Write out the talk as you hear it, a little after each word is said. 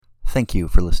Thank you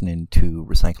for listening to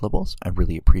Recyclables. I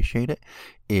really appreciate it.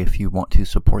 If you want to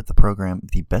support the program,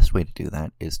 the best way to do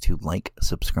that is to like,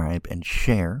 subscribe, and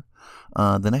share.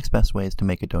 The next best way is to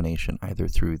make a donation either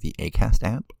through the Acast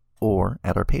app or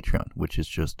at our Patreon, which is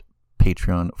just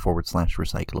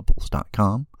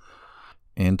patreon.com/recyclables.com.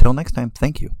 Until next time,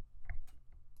 thank you.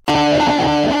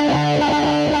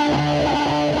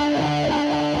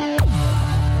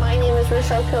 My name is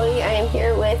Rochelle Cody. I am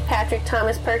here with Patrick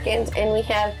Thomas Perkins, and we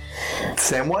have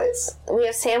Samwise? We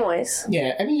have Samwise.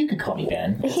 Yeah, I mean, you can call me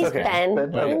Ben. He's okay. Ben. Ben.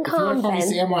 You can If you call want him to call me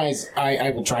Ben. Samwise,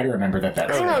 I will try to remember that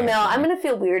that's I don't know. I'm going to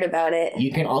feel weird about it.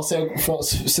 You can also...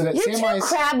 So that You're Samwise... too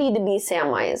crabby to be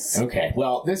Samwise. Okay,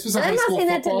 well, this was a And high I'm not school saying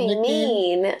that to football be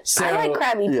nickname. mean. So- I like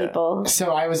crabby people.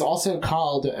 So I was also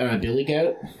called Billy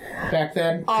Goat back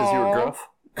then. Because you were gruff?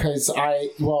 Because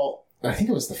I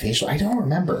think it was the facial... I don't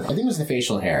remember. I think it was the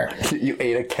facial hair. You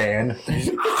ate a can?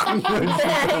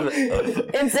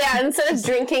 Instead of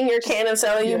drinking your can of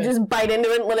soda, you just bite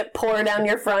into it and let it pour down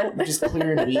your front. Just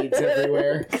clearing weeds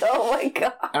everywhere. Oh my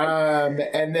god.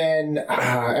 And then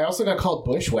I also got called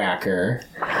Bushwhacker.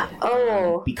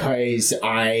 Oh. Because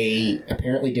I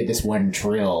apparently did this one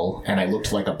drill and I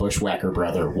looked like a Bushwhacker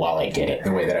brother while I did it,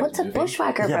 the way that I was What's a moving.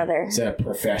 Bushwhacker brother? It's a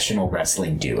professional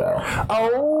wrestling duo.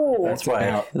 Oh. That's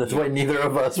why neither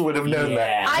of us would have known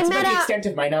that. I That's met about the a- extent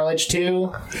of my knowledge, too.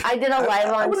 I did a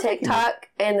live on TikTok,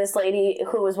 and this lady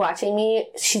who was watching me,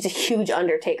 she's a huge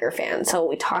Undertaker fan, so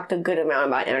we talked a good amount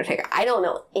about Undertaker. I don't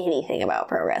know anything about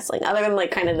pro wrestling, other than,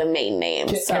 like, kind of the main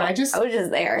names. I was just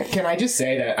there. Can I just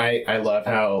say that I love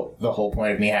how the whole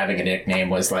point of me having a nickname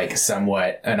was, like,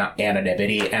 somewhat an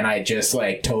anonymity, and I just,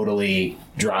 like, totally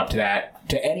dropped that.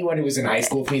 To anyone who was in high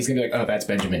school with me, he's going to be like, oh, that's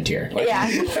Benjamin Tier. Like, Yeah.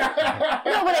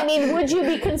 No, but I mean, would you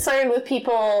be concerned with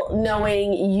people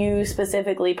knowing you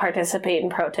specifically participate in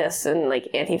protests and, like,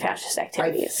 anti-fascist I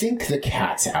activities? think the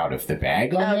cat's out of the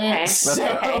bag on Okay. that.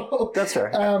 So, That's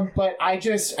fair. but I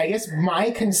guess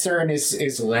my concern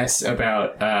is less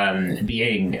about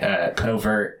being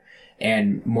covert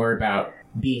and more about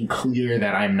being clear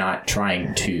that I'm not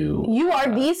trying to... You are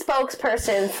the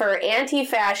spokesperson for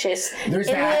anti-fascists in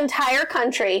the entire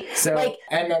country. So,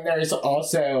 and then there's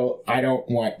also, I don't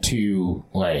want to,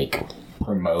 like,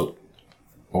 promote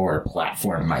or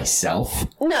platform myself.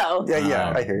 No.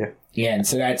 Yeah, I hear you. Yeah, and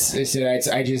so that's I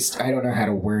don't know how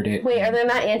to word it. Wait, are there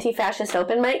not anti-fascist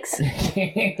open mics?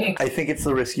 I think it's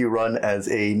the risk you run as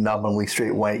a nominally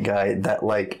straight white guy that,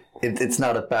 like, it's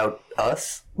not about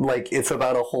us. Like, it's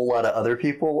about a whole lot of other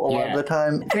people a lot of the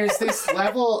time. There's this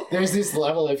level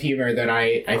of humor that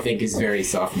I think is very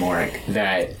sophomoric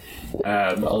that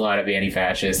a lot of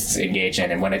anti-fascists engage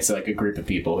in, and when it's like a group of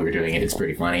people who are doing it, it's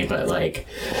pretty funny, but like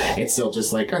it's still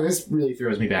just like, oh, this really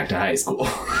throws me back to high school.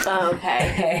 Oh,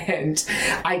 okay. And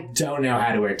I don't know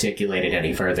how to articulate it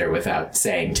any further without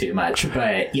saying too much,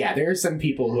 but yeah, there are some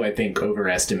people who I think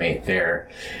overestimate their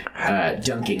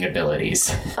dunking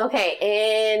abilities. Okay,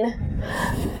 in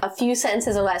a few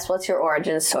sentences or less, what's your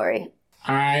origin story?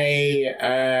 I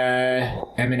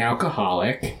am an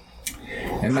alcoholic.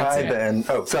 And that's Hi, it. Ben.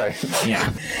 Oh, sorry.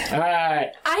 Yeah.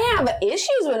 I have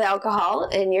issues with alcohol,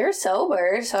 and you're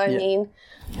sober, so I mean,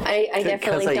 I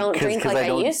definitely don't drink like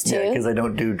I used to. Yeah, because I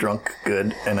don't do drunk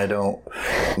good, and I don't.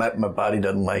 My body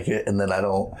doesn't like it, and then I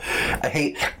don't. I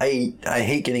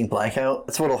hate getting blackout.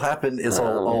 That's what'll happen is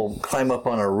I'll climb up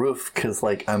on a roof because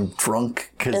like I'm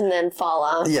drunk. And then fall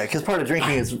off. Yeah, because part of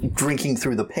drinking is drinking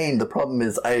through the pain. The problem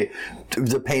is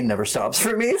the pain never stops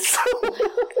for me. So.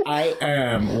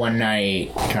 I one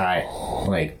night got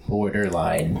like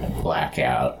borderline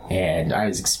blackout, and I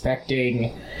was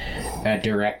expecting a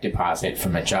direct deposit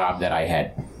from a job that I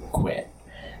had quit,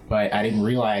 but I didn't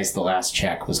realize the last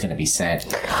check was going to be sent.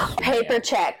 Paper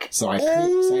check. So I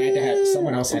had to have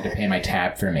someone else had to pay my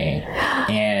tab for me,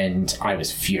 and I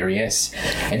was furious,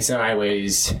 and so I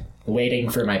was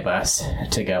waiting for my bus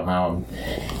to go home,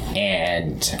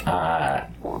 and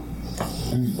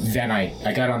then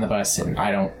I got on the bus, and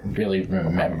I don't really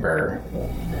remember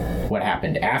what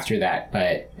happened after that,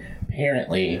 but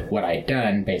apparently what I'd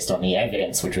done, based on the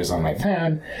evidence which was on my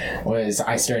phone, was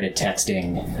I started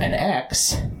texting an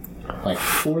ex like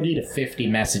 40 to 50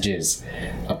 messages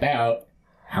about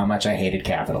how much I hated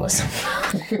capitalism.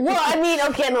 Well, I mean,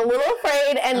 okay, I'm a little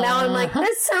afraid, and now I'm like,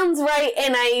 this sounds right,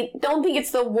 and I don't think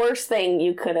it's the worst thing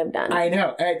you could have done. I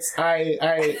know. I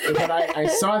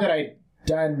saw that I'd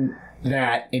done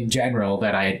that in general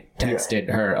that I texted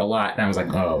her a lot, and I was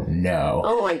like, oh no.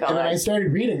 Oh my god. And then I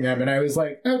started reading them, and I was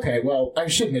like, okay, well, I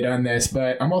shouldn't have done this,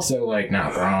 but I'm also like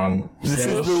not wrong. Is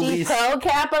she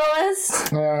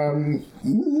pro-capitalist?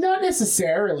 Not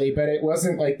necessarily, but it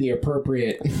wasn't like the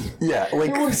appropriate. Yeah,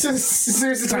 like There's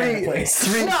a time and place.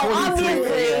 No,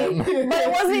 obviously. But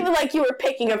it wasn't even like you were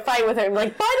picking a fight with her.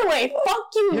 Like, by the way, fuck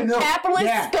you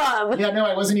capitalist scum. Yeah, no,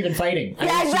 I wasn't even fighting.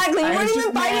 Yeah, exactly. You weren't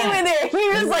even fighting with her. He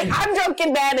was like, I'm drunk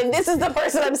and mad, and this is the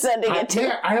person I'm sending it to.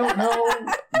 Yeah, I don't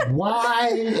know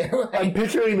why. I'm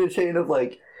picturing the chain of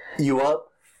like, you up?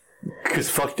 Because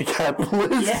fuck the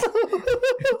capitalists. Yeah.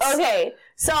 Okay,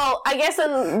 so I guess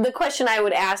then the question I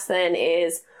would ask then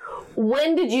is,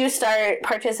 when did you start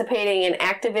participating in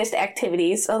activist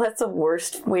activities? Oh, that's the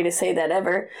worst way to say that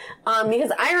ever.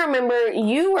 Because I remember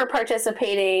you were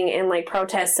participating in like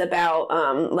protests about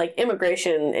like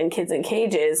immigration and kids in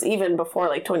cages even before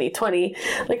like 2020.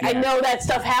 Like I know that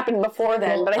stuff happened before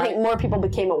then, but I think more people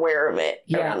became aware of it.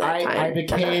 Yeah, I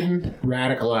became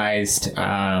radicalized.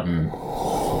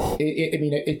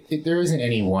 There isn't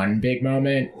any one big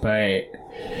moment, but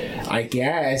I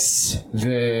guess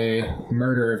the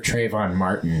murder of Trayvon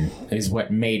Martin is what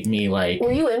made me like.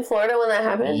 Were you in Florida when that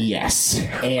happened? Yes,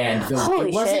 and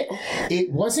Holy shit.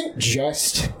 It wasn't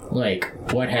just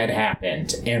like what had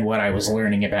happened and what I was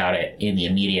learning about it in the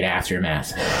immediate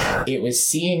aftermath. It was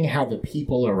seeing how the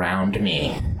people around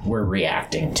me were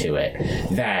reacting to it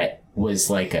that was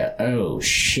like a oh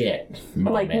shit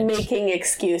moment. Like making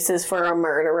excuses for a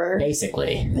murderer.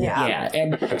 Basically. Yeah.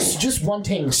 And just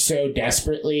wanting so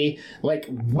desperately, like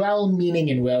well-meaning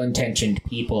and well-intentioned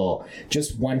people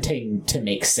just wanting to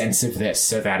make sense of this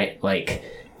so that it like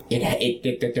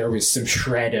that there was some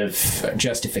shred of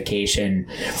justification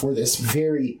for this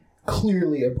very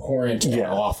clearly abhorrent and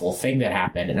awful thing that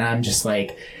happened. And I'm just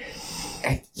like,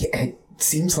 it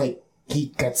seems like he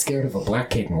got scared of a black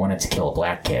kid and wanted to kill a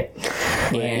black kid.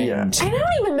 And I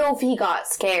don't even know if he got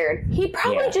scared. He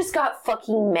probably just got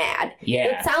fucking mad.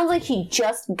 Yeah. It sounds like he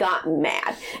just got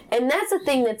mad. And that's the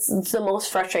thing that's the most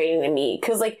frustrating to me.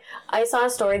 Because, like, I saw a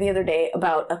story the other day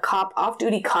about a cop,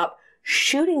 off-duty cop,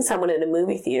 shooting someone in a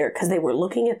movie theater because they were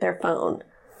looking at their phone.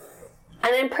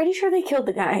 And I'm pretty sure they killed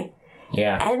the guy.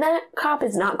 Yeah. And that cop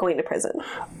is not going to prison.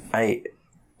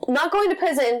 Not going to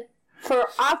prison for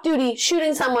off-duty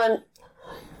shooting someone.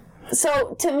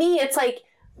 So, to me, it's like,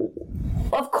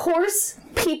 of course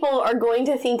people are going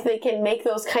to think they can make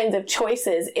those kinds of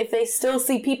choices if they still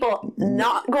see people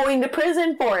not going to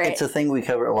prison for it. It's a thing we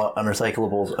cover a lot on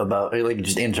Recyclables about, like,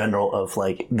 just in general, of,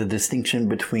 like, the distinction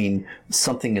between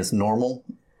something is normal,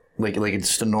 like it's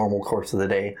just a normal course of the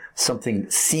day, something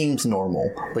seems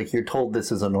normal, like you're told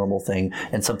this is a normal thing,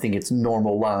 and something gets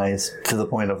normalized to the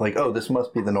point of like, oh, this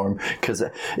must be the norm, because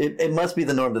it must be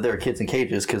the norm that there are kids in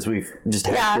cages, because we've just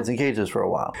had kids in cages for a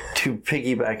while. To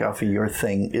piggyback off of your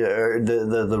thing,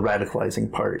 the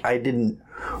radicalizing part, I didn't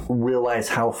realize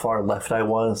how far left I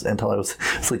was until I was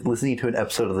like listening to an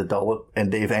episode of The Dollop,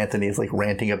 and Dave Anthony is like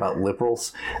ranting about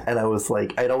liberals, and I was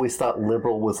like, I'd always thought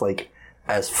liberal was like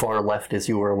as far left as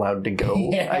you were allowed to go,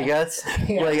 I guess.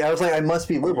 Like, I was like, I must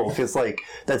be liberal, because, like,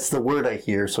 that's the word I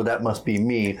hear, so that must be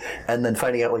me. And then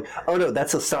finding out, like, oh, no,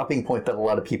 that's a stopping point that a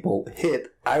lot of people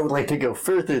hit. I would like to go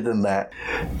further than that.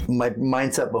 My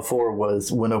mindset before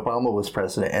was when Obama was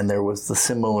president, and there was the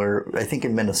similar, I think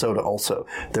in Minnesota also,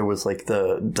 there was, like,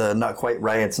 the not quite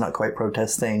riots, not quite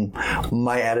protest thing.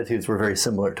 My attitudes were very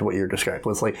similar to what you're describing. It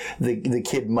was like, the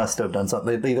kid must have done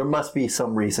something. There must be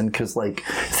some reason, because, like,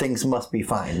 things must be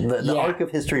fine. The arc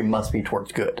of history must be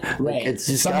towards good. Right. Like, it's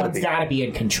just someone's got to be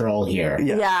in control here.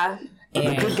 Yeah.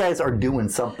 The good guys are doing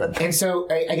something. And so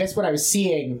I guess what I was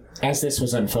seeing as this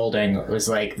was unfolding was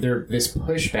like this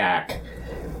pushback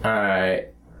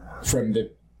from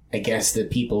the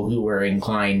people who were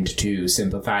inclined to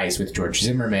sympathize with George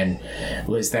Zimmerman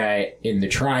was that in the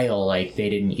trial, like, they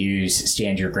didn't use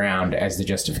stand your ground as the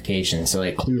justification. So,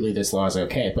 like, clearly this law is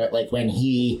okay. But, like, when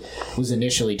he was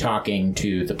initially talking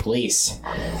to the police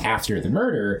after the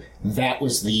murder, that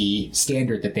was the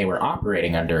standard that they were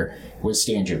operating under, was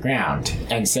stand your ground.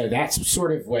 And so that's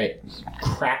sort of what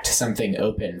cracked something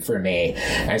open for me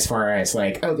as far as,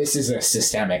 like, oh, this is a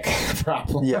systemic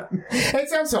problem. Yeah. It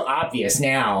sounds so obvious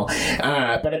now,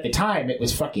 but at the time it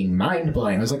was fucking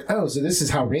mind-blowing. I was like, oh, so this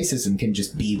is how racism can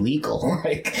just be legal.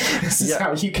 Like, this is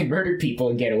how you can murder people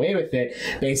and get away with it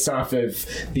based off of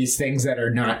these things that are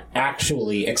not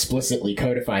actually explicitly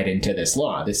codified into this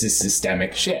law. This is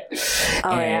systemic shit.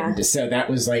 And so that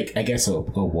was, like, I guess a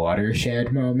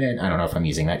watershed moment. I don't know if I'm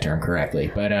using that term correctly,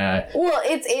 but well,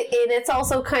 it's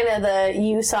also kind of the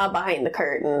you saw behind the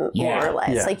curtain, more or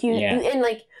less. Like you and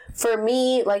like for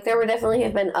me, like, there definitely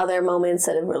have been other moments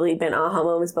that have really been aha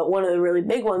moments, but one of the really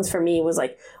big ones for me was,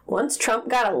 like, once Trump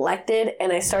got elected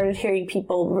and I started hearing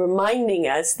people reminding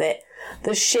us that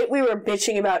the shit we were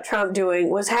bitching about Trump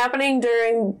doing was happening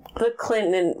during the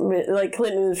Clinton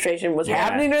administration, was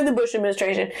happening during the Bush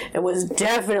administration, and was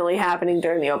definitely happening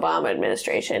during the Obama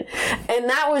administration. And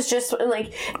that was just,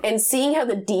 like, and seeing how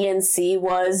the DNC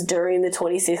was during the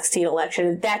 2016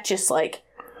 election, that just, like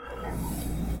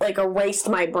erased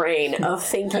my brain of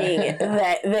thinking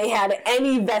that they had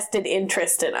any vested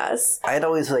interest in us. I'd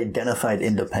always identified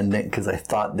independent because I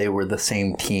thought they were the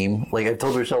same team. Like, I've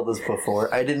told Rochelle this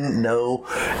before. I didn't know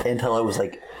until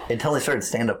I started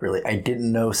stand-up, really. I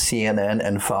didn't know CNN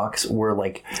and Fox were,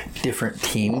 like, different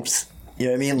teams. You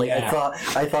know what I mean? Like, yeah.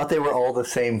 I thought they were all the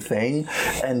same thing.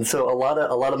 And so a lot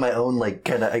of my own, like,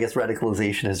 kind of, I guess,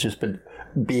 radicalization has just been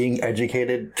being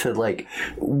educated to, like,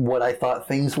 what I thought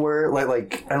things were.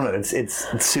 Like I don't know,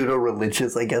 it's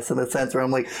pseudo-religious, I guess, in a sense, where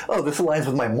I'm like, oh, this aligns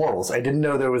with my morals. I didn't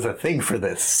know there was a thing for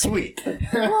this. Sweet.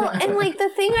 Well, and, like, the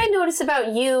thing I notice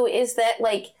about you is that,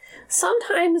 like,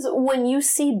 sometimes when you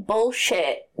see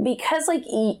bullshit, because, like,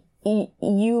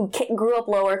 you grew up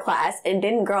lower class and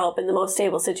didn't grow up in the most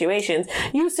stable situations,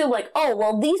 you assume, like, oh,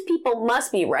 well, these people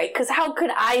must be right, because how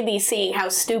could I be seeing how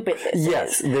stupid this is?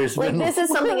 Yes, there's like, this is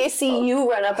something I see you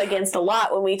run up against a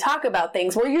lot when we talk about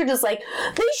things, where you're just like,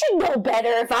 they should know better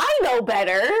if I know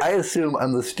better. I assume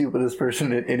I'm the stupidest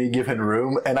person in any given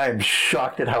room, and I'm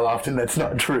shocked at how often that's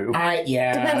not true.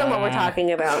 Depends on what we're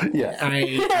talking about. Yeah.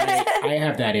 I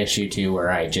have that issue, too, where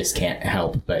I just can't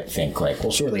help but think, like,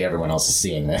 well, surely everyone else is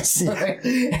seeing this.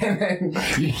 And then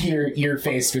you're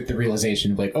faced with the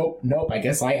realization of, like, oh, nope, I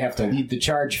guess I have to lead the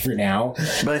charge for now.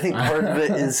 But I think part of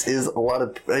it is a lot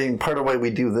of, I mean, part of why we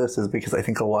do this is because I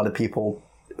think a lot of people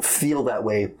feel that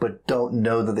way but don't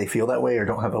know that they feel that way, or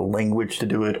don't have a language to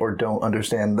do it, or don't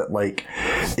understand that, like,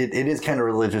 it is kind of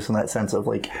religious in that sense of,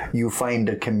 like, you find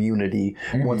a community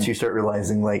once you start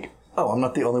realizing, like, oh, I'm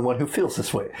not the only one who feels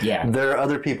this way. Yeah. There are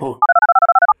other people.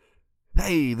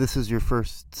 Hey, this is your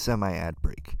first semi-ad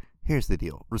break. Here's the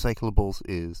deal. Recyclables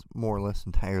is more or less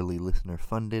entirely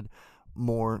listener-funded.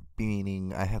 More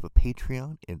meaning I have a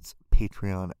Patreon. It's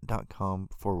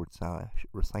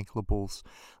patreon.com/recyclables.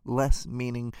 Less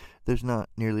meaning there's not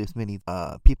nearly as many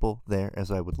people there as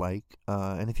I would like.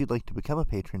 And if you'd like to become a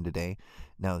patron today,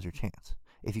 now's your chance.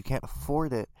 If you can't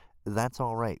afford it, that's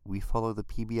all right. We follow the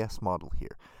PBS model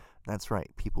here. That's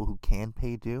right. People who can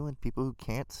pay do, and people who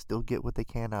can't still get what they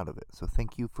can out of it. So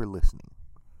thank you for listening.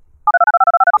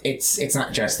 It's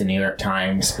not just the New York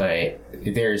Times, but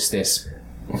there's this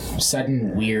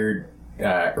sudden weird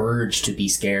urge to be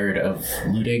scared of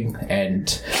looting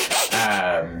and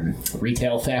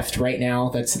retail theft right now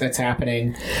that's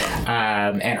happening.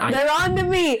 And they're on to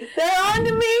me! They're on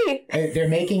to me! They're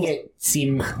making it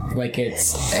seem like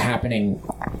it's happening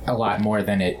a lot more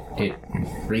than it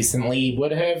recently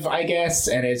would have, I guess.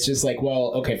 And it's just like,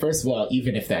 well, okay, first of all,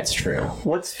 even if that's true,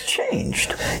 What's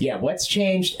changed? Yeah, what's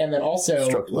changed? And then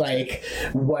also, like,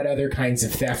 what other kinds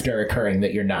of theft are occurring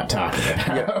that you're not talking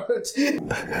about?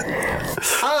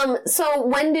 So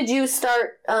when did you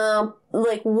start,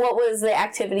 like, what was the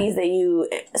activities that you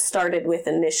started with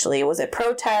initially? Was it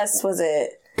protests? Was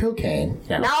it... Cocaine.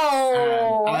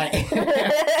 No!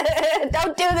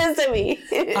 Don't do this to me!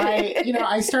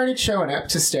 I started showing up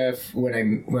to stuff when I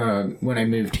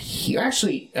moved here.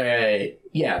 Actually,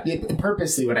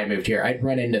 purposely when I moved here, I'd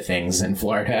run into things in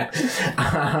Florida.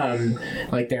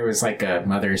 Like, there was, like, a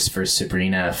Mothers for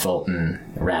Sabrina Fulton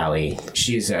rally.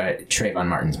 She's Trayvon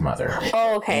Martin's mother.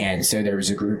 Oh, okay. And so there was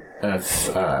a group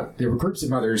of, there were groups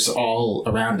of mothers all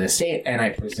around the state, and I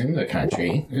presume the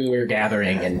country, who were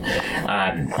gathering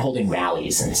and holding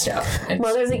rallies and stuff. And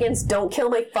Mothers Against Don't Kill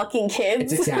My Fucking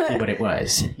Kids? it's exactly what it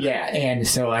was. Yeah, and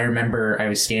so I remember I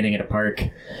was standing at a park,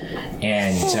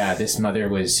 and this mother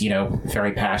was,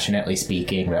 very passionately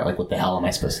speaking about, like, what the hell am I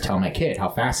supposed to tell my kid? How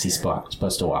fast he's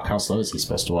supposed to walk? How slow is he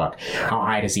supposed to walk? How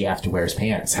high does he have to wear his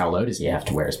pants? How low does he have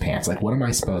to wear his pants? Like, what am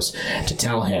I supposed to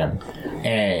tell him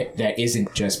that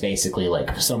isn't just basically,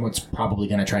 like, someone's probably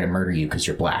going to try to murder you because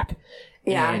you're black?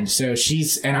 Yeah. And so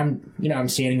I'm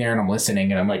standing there and I'm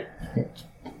listening, and I'm like,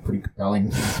 pretty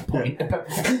compelling point about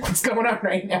what's going on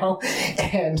right now.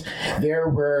 And there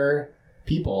were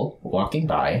people walking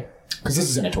by, because this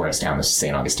is in a tourist town. This is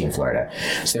St. Augustine, Florida.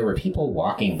 So there were people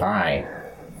walking by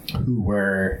who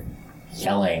were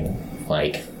yelling,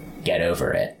 like, get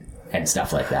over it. and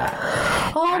stuff like that.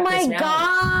 Oh At my this rally.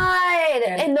 God!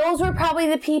 And those were probably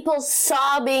the people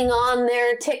sobbing on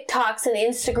their TikToks and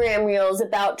Instagram reels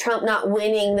about Trump not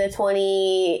winning the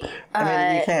 20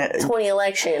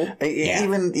 election.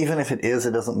 Even if it is,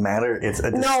 it doesn't matter. It's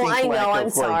a distinct I know. lack I'm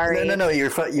of, sorry. No.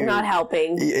 You're not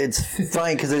helping. It's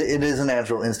fine because it is a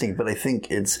natural instinct, but I think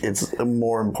it's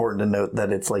more important to note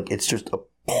that it's just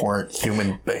abhorrent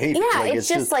human behavior. Yeah, it's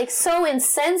just like so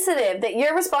insensitive that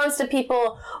your response to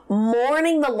people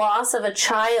mourning the loss of a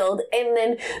child and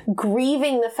then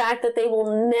grieving the fact that they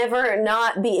will never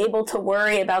not be able to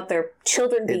worry about their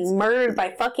children being murdered by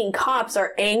fucking cops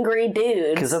are angry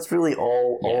dudes. Because that's really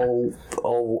all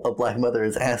a black mother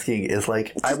is asking is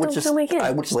like, I would just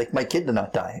like my kid to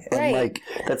not die. And like,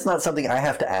 that's not something I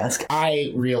have to ask.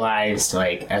 I realized,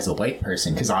 like, as a white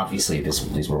person, because obviously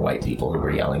these were white people who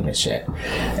were yelling this shit,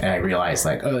 and I realized,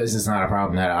 like, oh, this is not a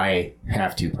problem that I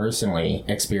have to personally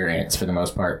experience for the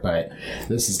most part, but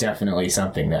this is definitely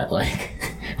something that, like,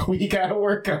 we gotta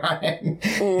work on.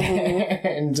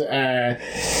 And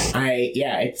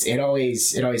it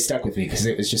always stuck with me because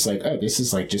it was just like, oh, this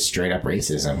is like just straight up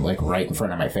racism, like right in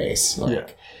front of my face.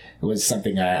 Like, it was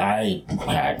something that I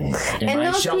hadn't. And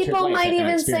those people might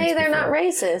even say they're not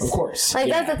racist. Of course.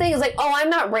 Like, that's the thing. It's like, oh, I'm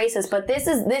not racist, but this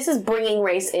is bringing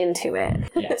race into it.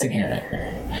 Yeah, it's inherent.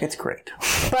 It's great.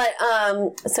 But,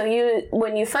 so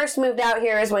when you first moved out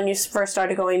here is when you first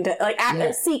started going to, like,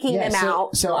 seeking them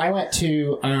out. So I went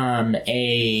to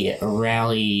a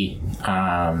rally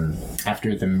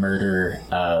after the murder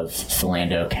of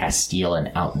Philando Castile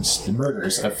and Alton, the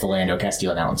murders of Philando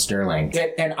Castile and Alton Sterling.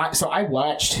 And I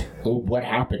watched what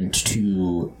happened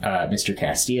to Mr.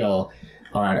 Castile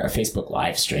on a Facebook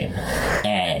live stream,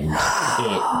 and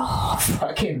it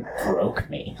fucking broke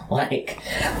me. Like,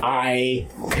 I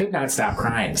could not stop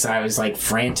crying, so I was like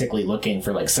frantically looking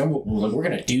for like we're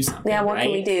gonna do something. Yeah, what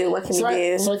can we do? So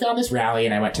I found this rally,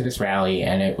 and I went to this rally,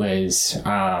 and it was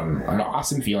an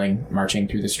awesome feeling marching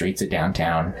through the streets of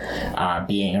downtown,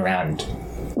 being around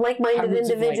like-minded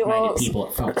individuals. Like-minded people.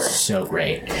 It felt so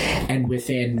great. And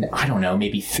within, I don't know,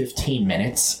 maybe 15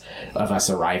 minutes of us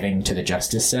arriving to the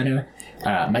Justice Center,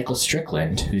 Michael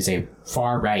Strickland, who's a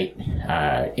far-right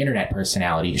internet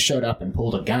personality, showed up and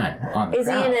pulled a gun on the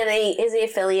crowd. Is he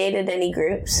affiliated to any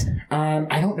groups?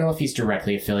 I don't know if he's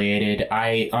directly affiliated.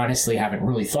 I honestly haven't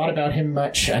really thought about him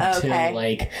much until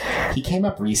he came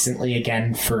up recently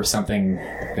again for something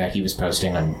that he was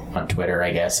posting on Twitter,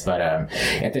 I guess. But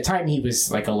at the time, he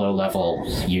was like a low-level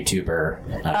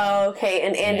YouTuber.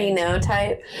 An Andy No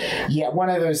type? Yeah, one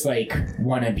of those like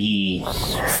wannabe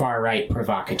far-right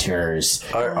provocateurs.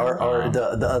 Are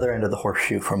the other end of the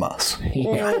horseshoe from us.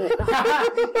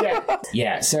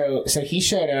 Yeah. So he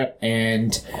showed up,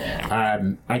 and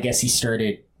I guess he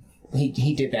started.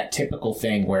 He did that typical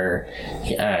thing where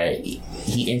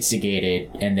he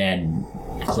instigated and then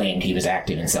claimed he was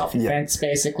acting in self-defense.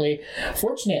 Basically,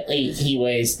 fortunately, he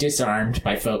was disarmed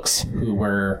by folks who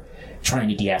were trying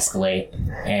to de-escalate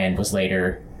and was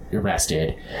later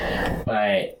arrested.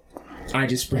 But I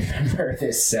just remember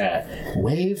this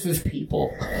wave of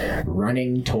people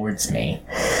running towards me,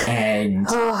 and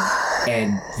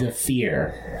the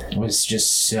fear was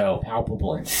just so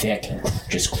palpable and thick and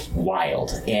just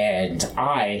wild. And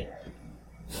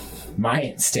my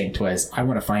instinct was, I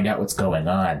want to find out what's going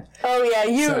on. Oh yeah,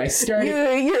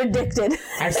 you're addicted.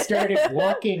 I started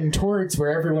walking towards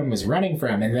where everyone was running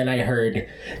from, and then I heard,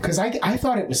 because I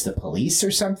thought it was the police or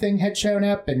something had shown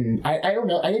up, and I don't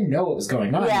know, I didn't know what was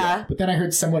going on. Yeah. But then I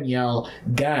heard someone yell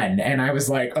gun, and I was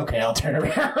like, okay, I'll turn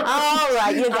around. All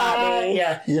right, you got me.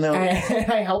 Yeah,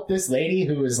 and I helped this lady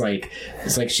who was like,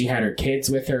 it's like she had her kids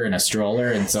with her in a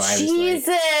stroller, and so I was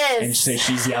Jesus. and so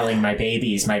she's yelling, my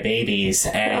babies,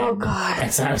 and oh God.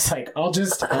 And so I was like, I'll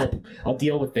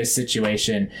deal with this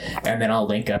situation, and then I'll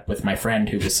link up with my friend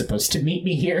who was supposed to meet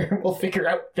me here, and we'll figure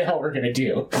out what the hell we're gonna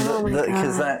do. Oh my God.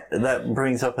 Because that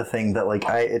brings up a thing that like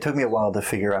it took me a while to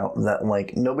figure out that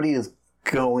like nobody is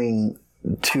going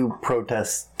to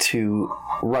protest to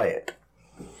riot.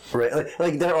 Right,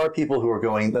 like there are people who are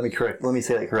going. Let me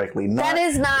say that correctly. That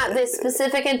is not the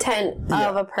specific intent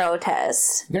of a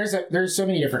protest. There's so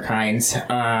many different kinds.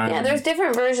 There's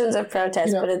different versions of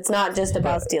protest, but it's not just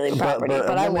about stealing property.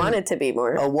 But I want it to be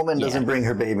more. A woman doesn't bring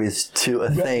her babies to a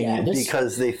thing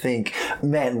because they think,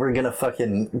 man, we're gonna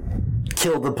fucking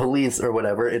kill the police or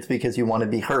whatever. It's because you want to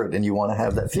be heard and you want to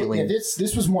have that feeling.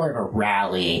 This was more of a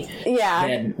rally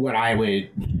than what I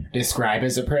would describe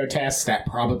as a protest that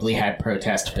probably had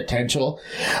protest potential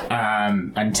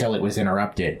until it was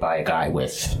interrupted by a guy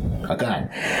with a gun.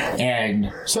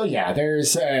 And so, yeah,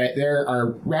 there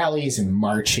are rallies and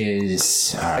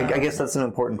marches. I guess that's an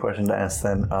important question to ask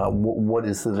then. What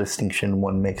is the distinction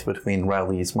one makes between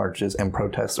rallies, marches, and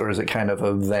protests? Or is it kind of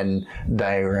a Venn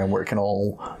diagram where it can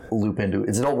all loop into?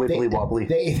 Is it all wibbly-wobbly?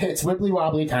 It's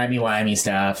wibbly-wobbly, timey-wimey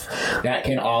stuff that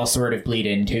can all sort of bleed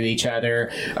into each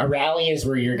other. A rally is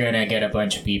where you're going to get a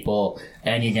bunch of people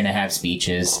and you're going to have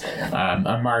speeches.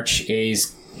 A march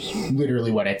is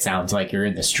literally what it sounds like. You're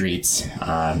in the streets.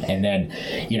 And then,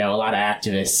 a lot of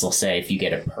activists will say if you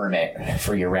get a permit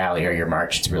for your rally or your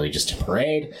march, it's really just a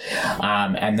parade.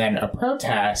 And then a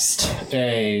protest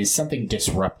is something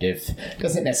disruptive. It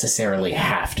doesn't necessarily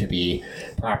have to be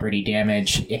property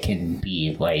damage. It can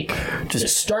be like just the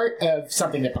start of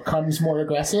something that becomes more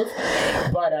aggressive.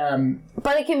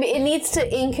 But it needs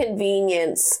to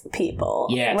inconvenience people.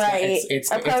 Yeah, right.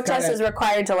 It's a protest is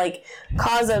required to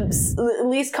at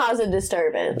least cause a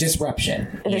disturbance.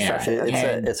 Disruption.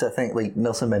 It's a thing. Like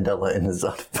Nelson Mandela in his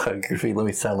autobiography. Let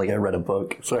me sound like I read a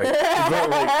book. Sorry,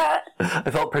 I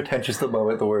felt pretentious the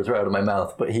moment the words were out of my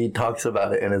mouth. But he talks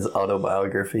about it in his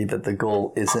autobiography that the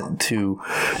goal is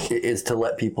to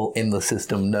let people in the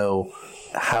system know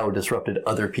how disrupted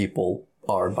other people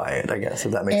are by it, I guess,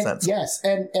 if that makes sense. Yes,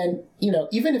 and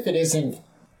even if it isn't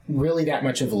really that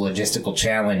much of a logistical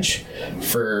challenge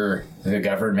for the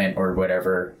government or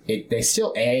whatever, they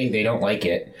still, A, they don't like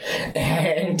it,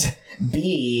 and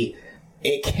B,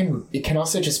 it can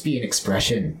also just be an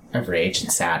expression of rage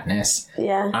and sadness.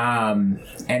 Yeah.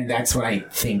 And that's what I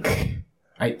think,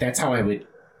 that's how I would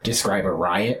describe a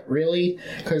riot, really,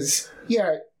 because,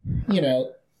 you're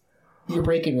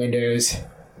breaking windows.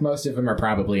 Most of them are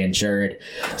probably insured,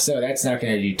 so that's not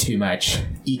going to do too much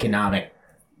economic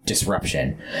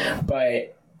disruption.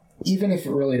 But even if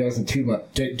it really doesn't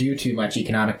do too much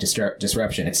economic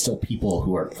disruption, it's still people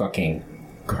who are fucking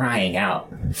crying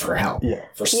out for help,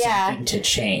 for something to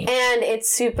change. And it's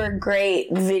super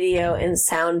great video and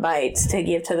sound bites to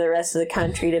give to the rest of the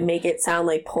country to make it sound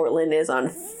like Portland is on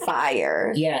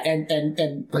fire. Yeah,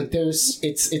 and like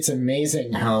it's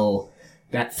amazing how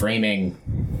that framing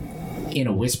in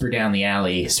a whisper down the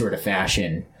alley sort of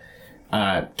fashion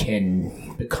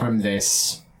can become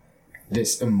this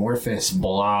amorphous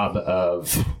blob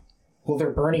of, well,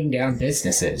 they're burning down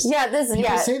businesses. Yeah,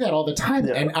 People say that all the time,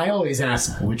 and I always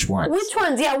ask, which ones? Which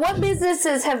ones? Yeah, what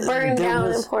businesses have burned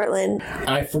down in Portland?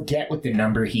 I forget what the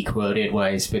number he quoted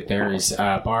was, but there's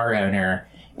a bar owner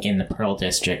in the Pearl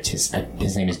District. His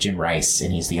name is Jim Rice,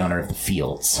 and he's the owner of the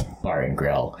Fields Bar and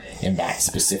Grill in that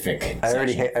specific I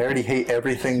already hate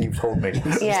everything you've told me.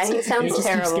 Yeah, he sounds it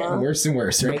terrible. Keeps getting worse and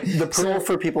worse, right? The Pearl,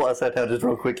 for people outside town, just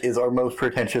real quick, is our most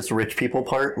pretentious rich people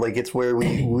part. Like, it's where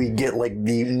we get, like,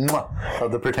 the mwah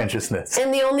of the pretentiousness.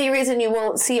 And the only reason you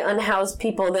won't see unhoused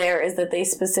people there is that they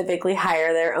specifically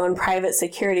hire their own private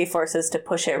security forces to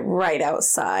push it right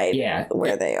outside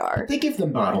where they are. They give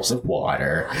them bottles of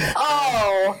water.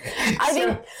 Oh! I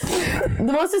think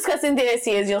the most disgusting thing I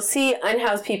see is you'll see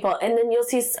unhoused people, and then you'll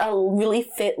see a really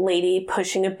fit lady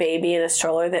pushing a baby in a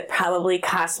stroller that probably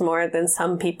costs more than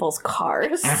some people's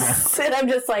cars. And I'm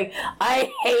just like,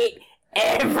 I hate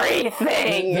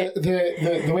everything.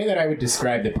 The way that I would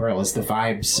describe the Pearl is the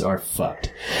vibes are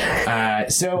fucked.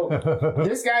 So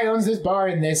this guy owns this bar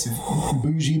in this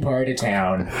bougie part of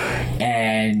town,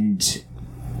 and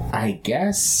I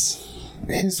guess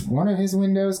one of his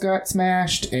windows got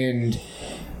smashed, and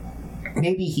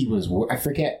maybe he was. I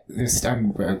forget this.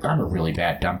 I'm a really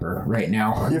bad dumper right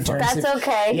now. That's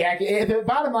okay. Yeah. The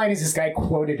bottom line is this guy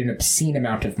quoted an obscene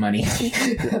amount of money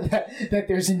that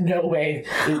there's no way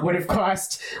it would have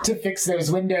cost to fix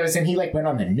those windows, and he went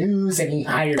on the news and he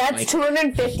hired. That's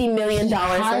 $250 million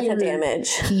worth of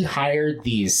damage. He hired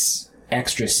these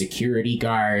extra security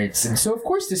guards, and so of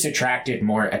course this attracted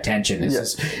more attention.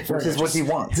 This is what he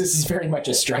wants. This is very much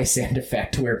a Streisand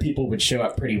effect, where people would show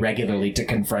up pretty regularly to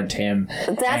confront him.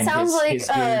 That sounds like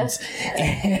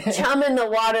chum in the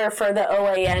water for the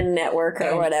OAN network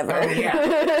or whatever.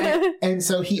 And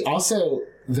so he also,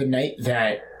 the night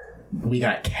that we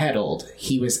got kettled,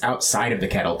 he was outside of the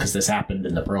kettle, because this happened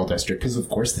in the Pearl District, because of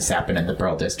course this happened in the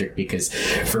Pearl District, because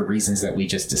for reasons that we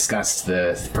just discussed,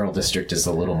 the Pearl District is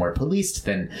a little more policed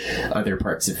than other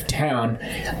parts of town.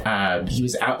 He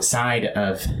was outside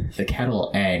of the kettle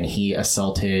and he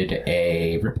assaulted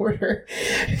a reporter.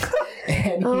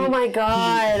 And Oh my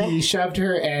God. He shoved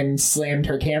her and slammed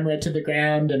her camera to the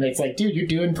ground, and it's like, dude, you're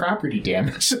doing property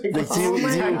damage. Like, Oh my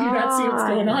do you not see what's God.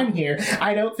 going on here?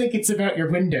 I don't think it's about your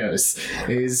windows.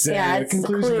 Is Yeah, the it's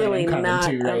conclusion that clearly I'm coming not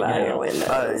to right about now. your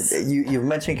windows. You've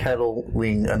mentioned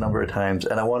kettling a number of times,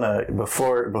 and I want to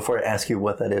before I ask you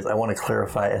what that is, I want to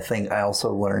clarify a thing I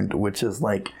also learned, which is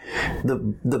like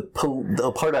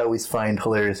the part I always find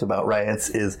hilarious about riots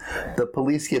is the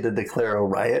police get to declare a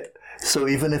riot. So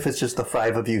even if it's just the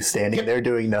five of you standing there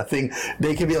doing nothing,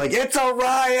 they can be like, "It's a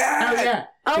riot!" Oh yeah.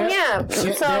 Oh, yeah.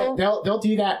 So They'll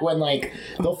do that when, like,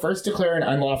 they'll first declare an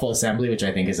unlawful assembly, which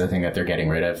I think is the thing that they're getting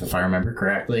rid of, if I remember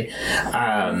correctly.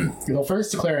 They'll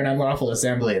first declare an unlawful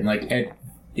assembly, and like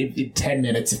in 10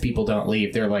 minutes, if people don't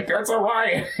leave, they're like, "That's a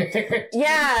riot."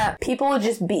 yeah, people would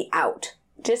just be out.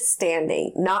 Just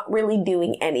standing, not really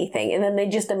doing anything, and then they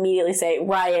just immediately say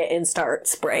riot and start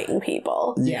spraying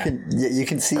people. You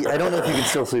can see. I don't know if you can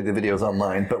still see the videos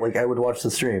online, but like I would watch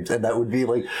the streams, and that'd be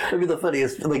the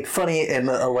funniest, like funny and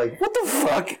like what the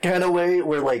fuck kind of way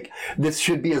where like this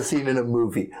should be a scene in a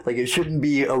movie. Like it shouldn't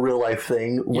be a real life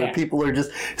thing where people are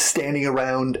just standing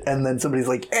around, and then somebody's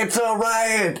like, "It's a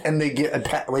riot," and they get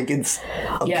attacked. Like it's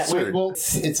absurd. Well,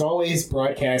 it's always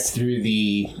broadcast through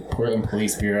the Portland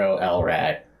Police Bureau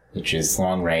LRAD, which is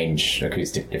long-range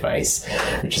acoustic device,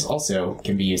 which is also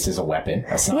can be used as a weapon.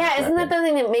 Yeah, isn't that the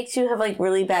thing that makes you have like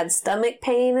really bad stomach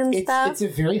pain and stuff? It's a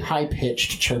very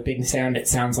high-pitched chirping sound. It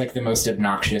sounds like the most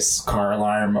obnoxious car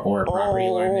alarm or property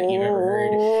alarm that you've ever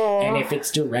heard. And if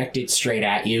it's directed straight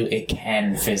at you, it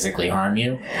can physically harm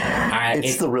you.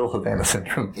 It's the real Havana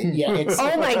syndrome. Yeah. It's,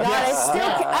 oh my God!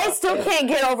 I still can't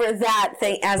get over that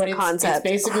thing as a concept.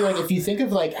 It's basically like if you think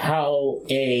of like how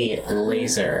a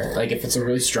laser, like if it's a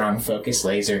really strong focused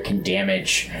laser can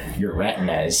damage your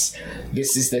retinas.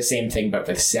 This is the same thing, but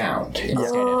with sound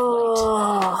instead of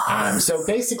light. So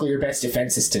basically, your best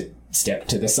defense is to step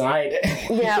to the side.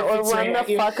 Yeah, or run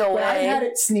the fuck away. But I had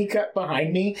it sneak up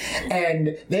behind me,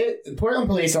 and the Portland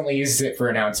Police only uses it for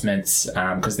announcements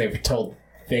because they've told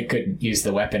they couldn't use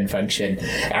the weapon function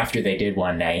after they did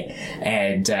one night,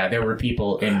 and there were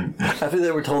people in. After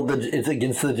they were told that it's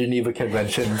against the Geneva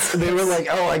Conventions, they were like,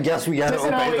 "Oh, I guess we gotta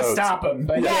doesn't obey always those." stop them,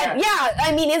 but Yeah.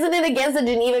 I mean, isn't it against the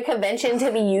Geneva Convention to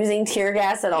be using tear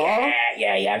gas at all?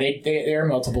 Yeah. There are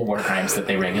multiple war crimes that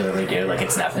they regularly do. Like,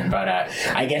 it's nothing. But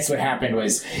I guess what happened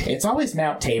was it's always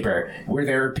Mount Tabor, where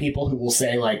there are people who will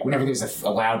say, like, whenever there's a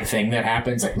loud thing that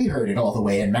happens, like, we heard it all the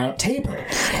way in Mount Tabor.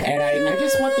 And I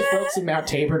just want the folks in Mount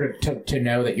Tabor to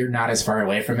know that you're not as far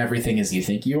away from everything as you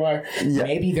think you are. Yeah.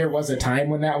 Maybe there was a time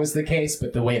when that was the case,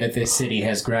 but the way that this city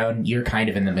has grown, you're kind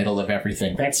of in the middle of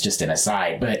everything. That's just an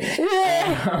aside. But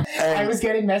I was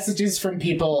getting messages from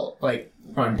people, like,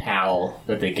 on Powell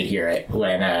that they could hear it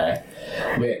when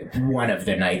one of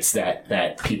the nights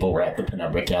that people were at the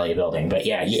Penumbra Kelly building. But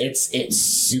yeah, it's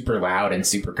super loud and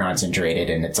super concentrated,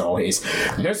 and it's always,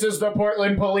 "This is the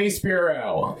Portland Police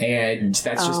Bureau," and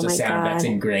that's just a sound that's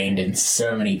ingrained in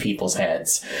so many people's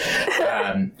heads.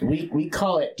 We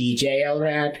call it DJ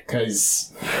LRAD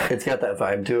because it's got that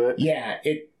vibe to it. Yeah,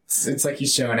 it's like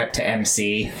he's showing up to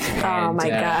MC. Oh my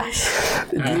gosh!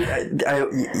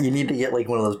 You need to get like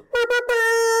one of those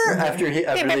after they do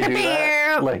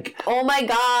that. Like, oh my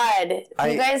God! Do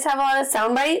you guys have a lot of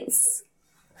sound bites?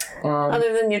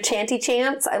 Other than your chanty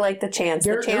chants, I like the chants.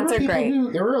 The chants are great.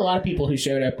 There were a lot of people who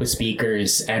showed up with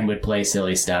speakers and would play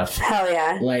silly stuff. Hell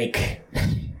yeah! Like,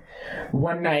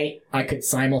 one night I could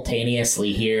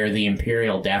simultaneously hear the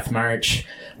Imperial Death March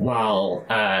while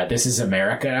 "This Is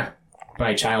America"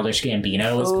 by Childish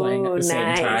Gambino was playing at the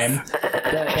same time.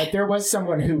 But there was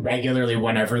someone who regularly,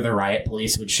 whenever the riot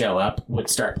police would show up, would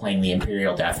start playing the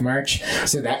Imperial Death March.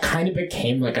 So that kind of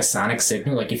became like a sonic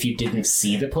signal. Like, if you didn't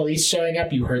see the police showing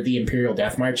up, you heard the Imperial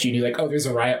Death March, you knew, like, oh, there's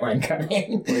a riot line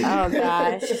coming. Oh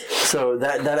gosh. So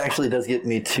that actually does get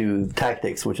me to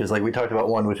tactics, which is like we talked about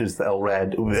one, which is the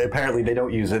LRAD. Apparently they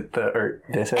don't use it,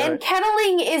 and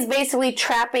kettling is basically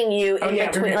trapping you in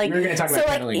between. We're going to talk about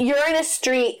kettling. Like, you're in a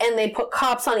street and they put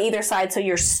cops on either side, so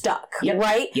you're stuck,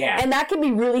 right? Yeah. And that can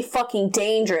be really fucking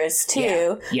dangerous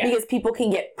too, because people can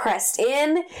get pressed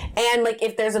in, and like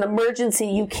if there's an emergency,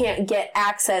 you can't get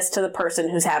access to the person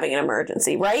who's having an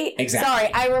emergency, right? Exactly.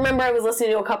 Sorry, I remember I was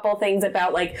listening to a couple of things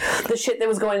about like the shit that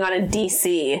was going on in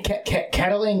DC.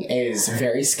 Kettling is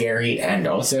very scary and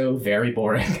also very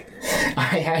boring.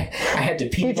 I had to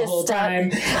pee the whole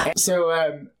time.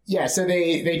 So so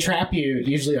they trap you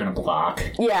usually on a block.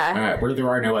 Yeah. Where there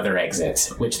are no other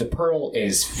exits, which the Pearl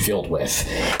is filled with.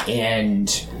 And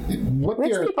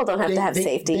rich people don't have to have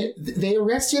safety. They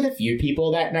arrested a few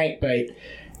people that night, but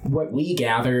what we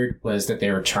gathered was that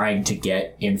they were trying to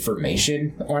get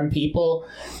information on people,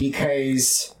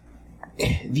 because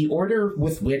the order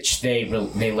with which they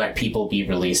let people be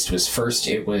released was, first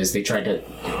it was they tried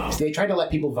to let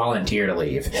people volunteer to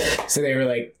leave. So they were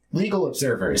like, legal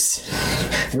observers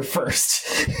were first.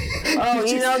 Oh,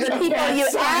 the people you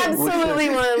absolutely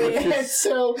want to leave.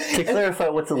 So to clarify,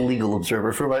 what's a legal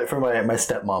observer for my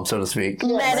stepmom, so to speak?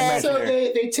 Medic. So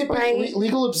they typically,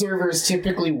 legal observers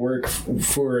typically work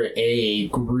for a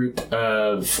group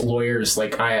of lawyers,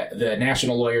 like the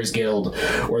National Lawyers Guild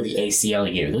or the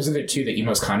ACLU. Those are the two that you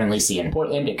most commonly see in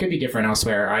Portland. It could be different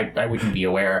elsewhere. I wouldn't be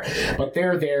aware, but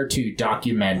they're there to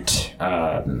document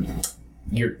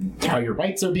how your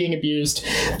rights are being abused.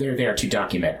 They're there to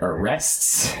document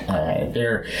arrests.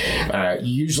 They're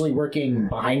usually working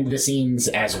behind the scenes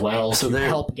as well to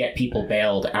help get people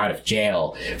bailed out of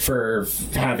jail for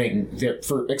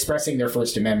expressing their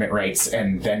First Amendment rights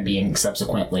and then being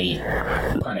subsequently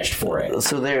punished for it.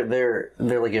 So they're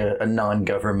like a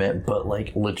non-government but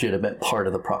like legitimate part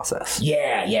of the process.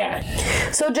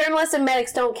 Yeah. So journalists and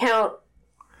medics don't count.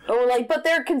 But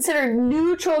they're considered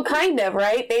neutral, kind of,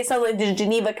 right? Based on the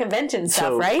Geneva Convention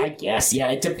stuff, right? I guess,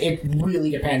 yeah. It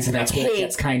really depends, and that's what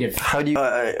it's kind of. How do you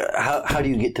how do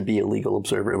you get to be a legal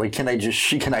observer? Like, can I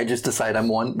just decide I'm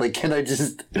one? Like, can I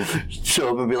just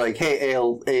show up and be like, hey,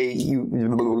 you?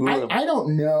 I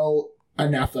don't know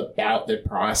enough about the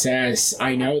process.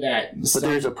 I know that, but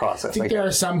there's a process. I think there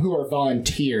are some who are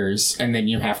volunteers, and then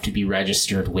you have to be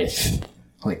registered with,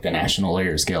 like, the National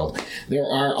Lawyers Guild. There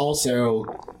are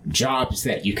also jobs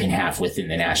that you can have within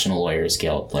the National Lawyers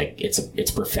Guild. Like, it's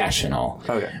professional.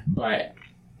 Okay. But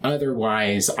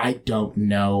otherwise, I don't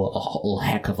know a whole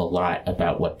heck of a lot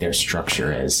about what their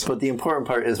structure is. But the important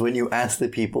part is when you ask the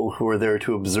people who are there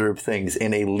to observe things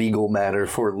in a legal matter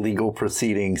for legal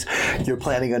proceedings, you're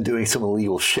planning on doing some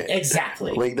illegal shit.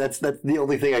 Exactly. Like, that's the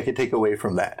only thing I can take away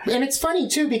from that. And it's funny,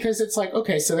 too, because it's like,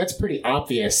 okay, so that's pretty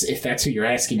obvious if that's who you're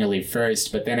asking to leave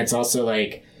first, but then it's also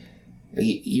like,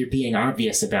 you're being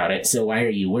obvious about it, so why are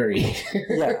you worried?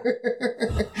 Yeah.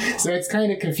 So it's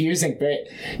kind of confusing, but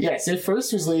yeah, so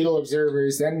first was legal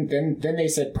observers, then they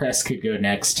said press could go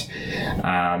next.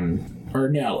 Or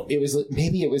no, it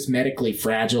was medically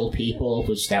fragile people,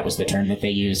 which that was the term that they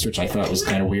used, which I thought was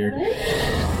kind of weird.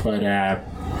 But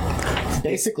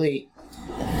basically,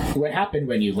 what happened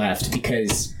when you left,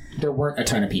 because there weren't a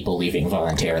ton of people leaving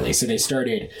voluntarily, so they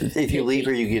started. If you leave,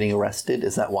 are you getting arrested?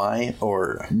 Is that why,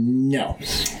 or no?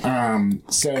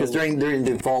 So because during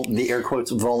the air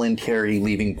quotes voluntary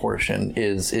leaving portion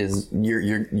is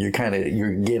you're kind of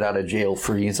your get out of jail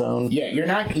free zone. Yeah,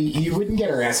 you wouldn't get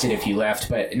arrested if you left,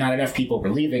 but not enough people were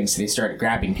leaving, so they started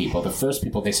grabbing people. The first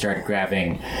people they started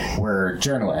grabbing were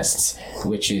journalists,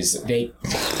 which is they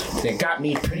got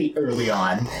me pretty early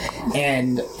on,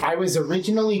 and I was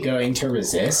originally going to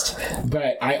resist.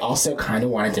 But I also kind of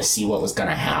wanted to see what was going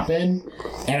to happen.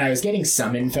 And I was getting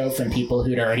some info from people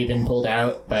who'd already been pulled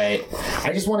out, but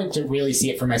I just wanted to really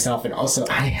see it for myself. And also,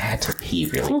 I had to pee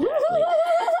really badly.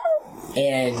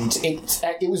 And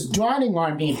it was dawning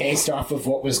on me based off of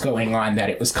what was going on that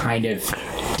it was kind of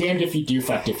damned if you do,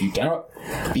 fucked if you don't.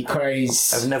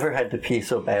 Because I've never had to pee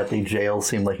so badly. Jail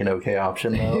seemed like an okay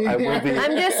option, though.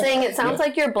 I'm just saying, it sounds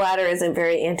like your bladder isn't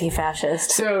very anti-fascist.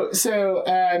 So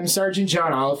Sergeant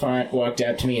John Oliphant walked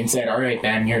up to me and said, "All right,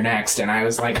 Ben, you're next." And I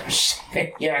was like,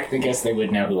 "Yeah, I guess they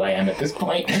would know who I am at this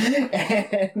point."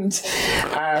 And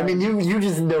I mean, you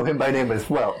just know him by name as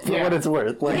well, for what it's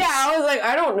worth. Like, yeah, I was like,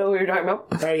 I don't know who you're talking about.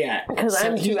 Oh yeah, because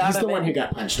he's the one who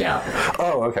got punched out.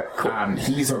 Oh, okay, cool.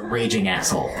 He's a raging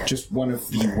asshole. Just one of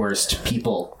the worst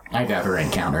people I've ever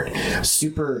encountered.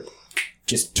 Super,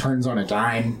 just turns on a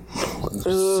dime.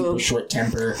 Super short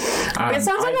temper. It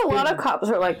sounds like a lot of cops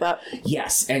are like that.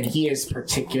 Yes, and he is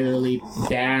particularly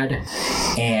bad,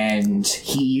 and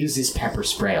he uses pepper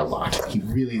spray a lot. He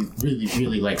really, really,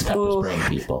 really likes pepper spraying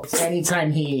people.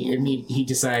 Anytime he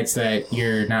decides that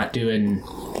you're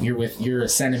a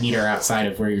centimeter outside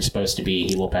of where you're supposed to be,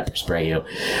 he will pepper spray you.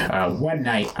 One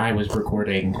night I was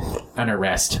recording an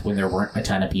arrest when there weren't a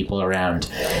ton of people around,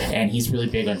 and he's really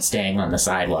big on staying on the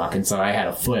sidewalk, and so I had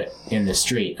a foot in the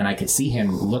street, and I could see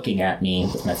him looking at me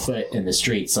with my foot in the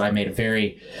street, so I made a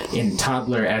very, in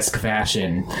toddler-esque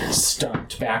fashion,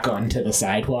 stomped back onto the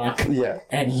sidewalk. Yeah.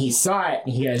 And he saw it,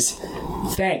 and he goes,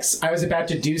 "Thanks, I was about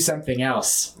to do something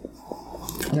else."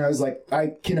 And I was like,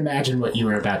 I can imagine what you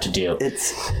were about to do.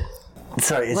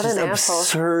 Sorry, it's What just an asshole.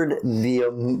 absurd. The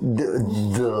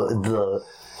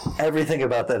everything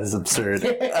about that is absurd.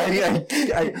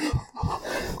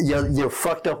 You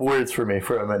fucked up words for me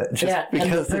for a minute. Just Yeah,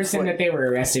 and the person that they were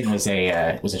arresting was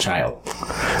a child.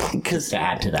 Because To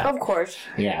add to that, Of course.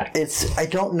 yeah, I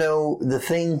don't know the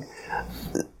thing.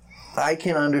 I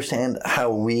can understand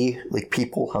how we, like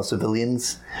people, how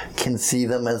civilians can see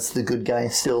them as the good guy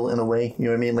still in a way. You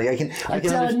know what I mean? Like I can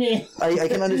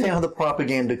understand how the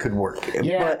propaganda could work.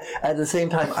 Yeah. But at the same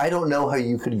time, I don't know how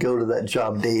you could go to that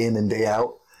job day in and day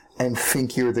out and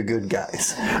think you're the good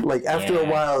guys. Like after a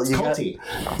while, it's culty.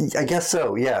 I guess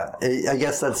so. Yeah. I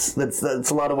guess that's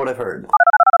a lot of what I've heard.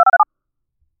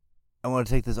 I want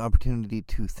to take this opportunity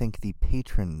to thank the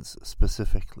patrons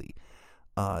specifically.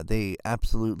 They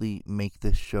absolutely make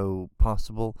this show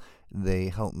possible. They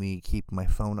help me keep my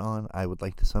phone on. I would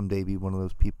like to someday be one of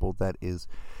those people that is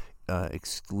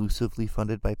exclusively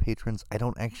funded by patrons.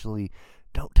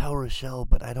 Don't tell Rochelle,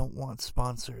 but I don't want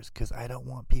sponsors because I don't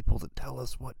want people to tell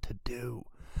us what to do.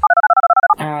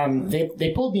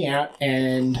 They pulled me out,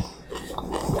 and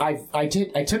I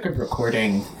took a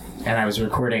recording, and I was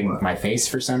recording my face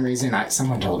for some reason.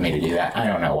 Someone told me to do that. I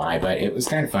don't know why, but it was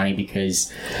kind of funny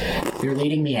because they're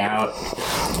leading me out,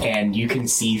 and you can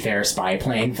see their spy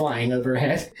plane flying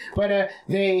overhead. But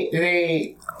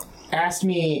they asked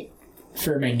me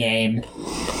for my name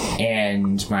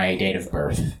and my date of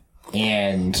birth,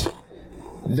 and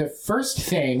the first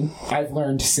thing I've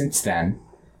learned since then.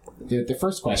 The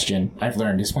first question I've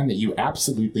learned is one that you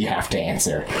absolutely have to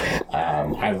answer.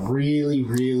 I really,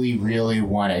 really, really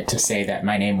wanted to say that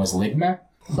my name was Ligma,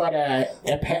 but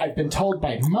I've been told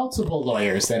by multiple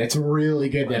lawyers that it's really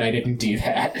good that I didn't do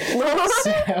that.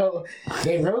 So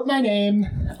they wrote my name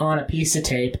on a piece of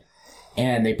tape,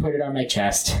 and they put it on my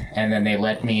chest, and then they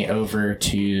led me over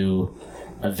to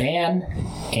a van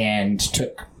and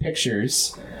took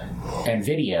pictures and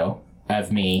video of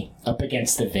me up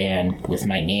against the van with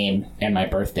my name and my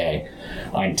birthday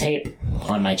on tape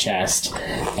on my chest.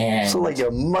 And So like a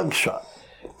mugshot.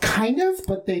 kind of,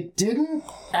 but they didn't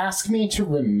ask me to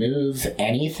remove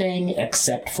anything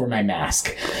except for my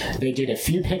mask. They did a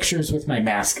few pictures with my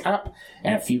mask up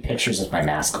and a few pictures of my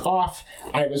mask off.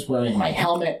 I was wearing my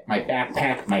helmet, my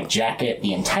backpack, my jacket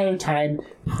the entire time.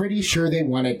 Pretty sure they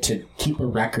wanted to keep a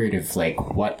record of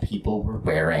like what people were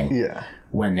wearing. Yeah.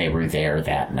 When they were there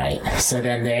that night. So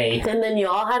then And then you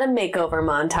all had a makeover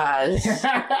montage.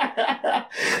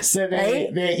 so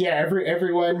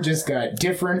everyone just got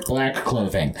different black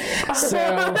clothing.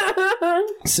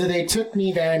 So they took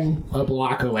me then a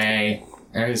block away.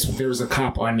 There was a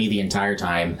cop on me the entire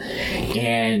time,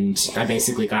 and I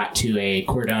basically got to a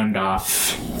cordoned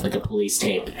off, like a police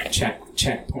tape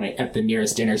checkpoint at the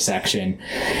nearest intersection,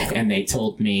 and they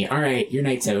told me, "All right, your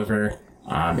night's over.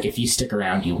 If you stick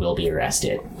around, you will be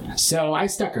arrested." So I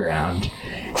stuck around,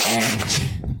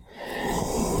 and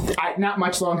not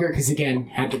much longer because, again,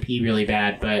 had to pee really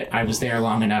bad, but I was there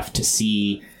long enough to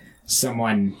see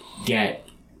someone get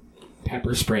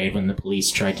pepper sprayed when the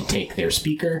police tried to take their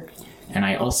speaker, and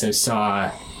I also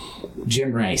saw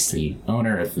Jim Rice, the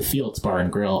owner of the Fields Bar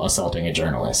and Grill, assaulting a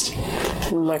journalist.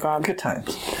 Oh my god. Good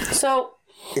times. So,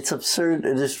 It's absurd.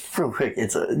 Just real quick,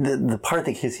 it's the part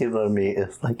that keeps hitting on me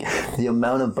is like the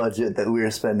amount of budget that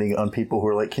we're spending on people who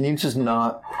are like, can you just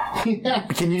not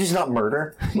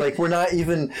murder? Like we're not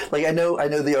even like I know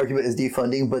the argument is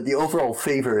defunding, but the overall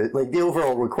favor, like the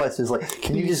overall request is like,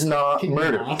 can you just not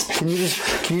murder? Can you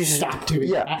just Stop doing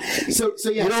that. So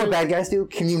yeah. You know what bad guys do?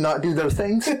 Can you not do those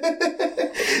things?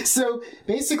 So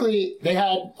basically, they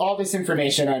had all this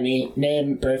information on me: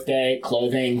 name, birthday,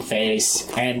 clothing, face,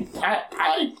 and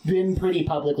I'd been pretty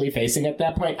publicly facing at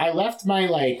that point. I left my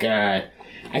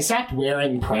I stopped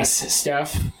wearing press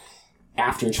stuff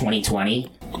after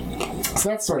 2020. So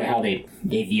that's sort of how they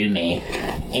view me,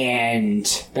 and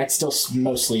that's still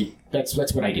mostly that's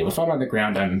what I do. If I'm on the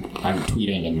ground, I'm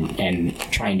tweeting and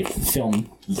trying to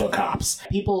film the cops.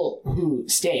 People who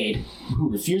stayed, who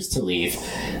refused to leave,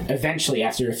 eventually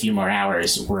after a few more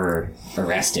hours were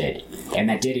arrested, and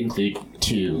that did include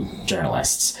 2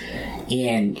 journalists.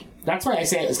 And that's why I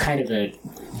say it was kind of a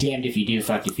damned if you do,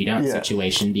 fucked if you don't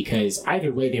situation, because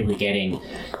either way they were getting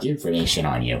information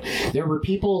on you. There were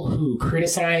people who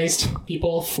criticized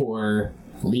people for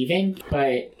leaving,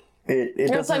 but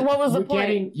it's like, what was the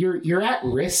point? You're at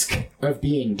risk of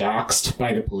being doxxed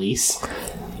by the police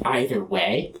either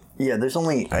way. Yeah, there's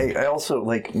only, I also,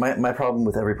 like, my problem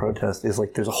with every protest is,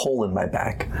 like, there's a hole in my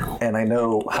back, and I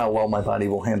know how well my body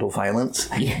will handle violence,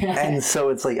 and so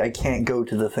it's like, I can't go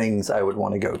to the things I would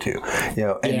want to go to, you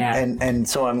know, and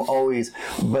so I'm always,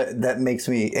 but that makes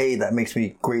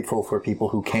me grateful for people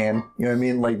who can, you know what I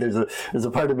mean? Like, there's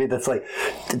a part of me that's like,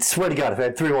 swear to God, if I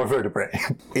had 3 more vertebrae.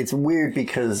 It's weird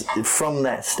because from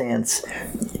that stance,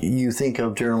 you think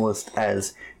of journalists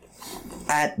as,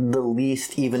 at the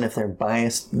least, even if they're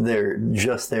biased, they're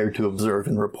just there to observe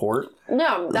and report.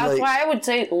 No, that's why I would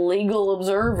say legal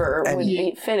observer would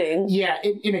be fitting. Yeah,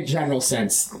 in a general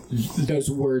sense, those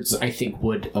words I think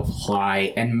would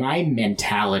apply. And my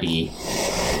mentality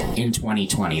in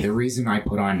 2020, the reason I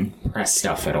put on press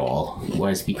stuff at all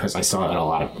was because I saw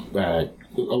that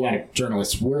a lot of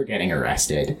journalists were getting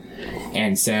arrested.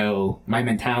 And so my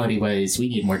mentality was, we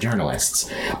need more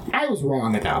journalists. I was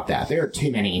wrong about that. There are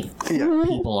too many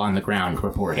people on the ground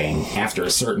reporting. After a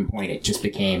certain point, it just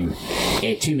became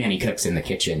a too many cooks in the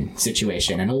kitchen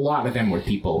situation. And a lot of them were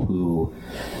people who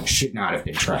should not have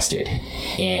been trusted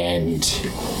and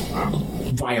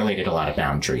violated a lot of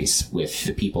boundaries with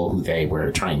the people who they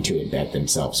were trying to embed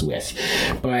themselves with.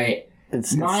 But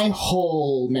my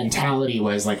whole mentality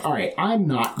was like, all right, I'm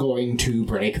not going to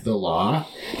break the law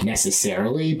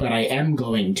necessarily, but I am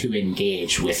going to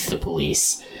engage with the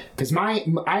police. Because I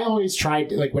always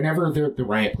tried, like, whenever the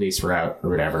riot police were out or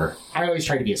whatever, I always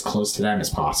tried to be as close to them as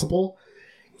possible.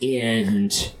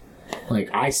 And, like,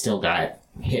 I still got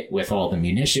hit with all the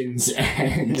munitions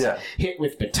and hit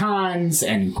with batons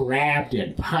and grabbed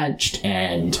and punched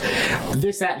and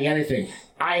this, that, and the other thing.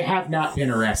 I have not been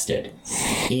arrested,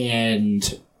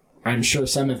 and I'm sure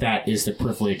some of that is the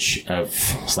privilege of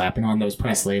slapping on those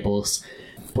press labels,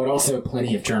 but also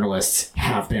plenty of journalists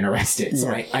have been arrested, so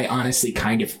I honestly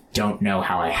kind of don't know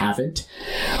how I haven't,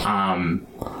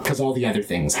 because all the other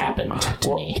things happened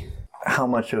to me. How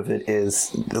much of it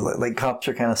is, like, cops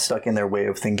are kind of stuck in their way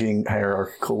of thinking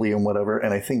hierarchically and whatever,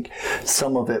 and I think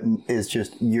some of it is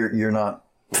just you're not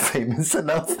famous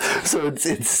enough, so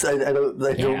it's I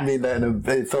don't mean that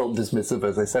it felt dismissive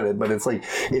as I said it, but it's like,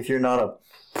 if you're not a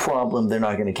problem, they're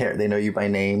not going to care. They know you by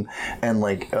name, and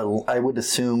like I would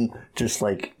assume, just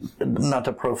like, not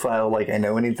to profile like I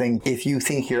know anything, if you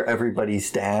think you're everybody's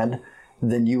dad,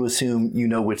 then you assume you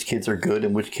know which kids are good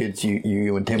and which kids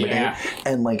you intimidate. Yeah.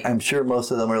 And like, I'm sure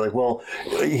most of them are like, well,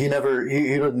 he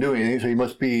doesn't do anything, so he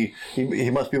must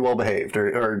be well behaved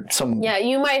or some. Yeah,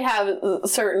 you might have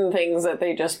certain things that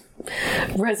they just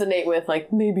resonate with,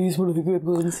 like maybe he's one of the good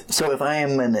ones. So if I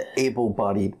am an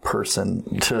able-bodied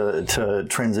person to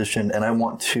transition and I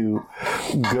want to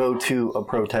go to a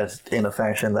protest in a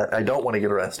fashion that I don't want to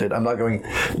get arrested, I'm not going.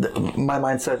 My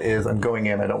mindset is, I'm going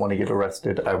in, I don't want to get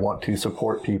arrested, I want to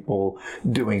support people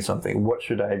doing something.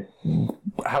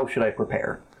 How should I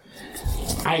prepare?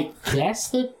 I guess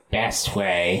the best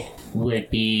way would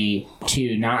be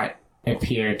to not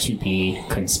appear to be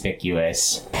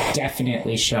conspicuous.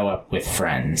 Definitely show up with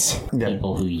friends,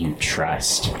 people who you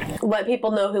trust. Let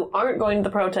people know who aren't going to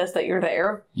the protest that you're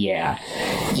there. Yeah.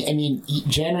 I mean,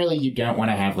 generally you don't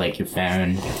want to have like your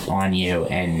phone on you,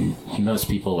 and most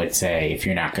people would say, if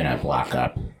you're not going to block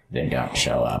up, then don't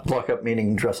show up. Block up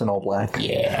meaning dress in all black?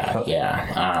 Yeah.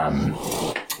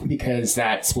 Because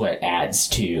that's what adds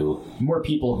to more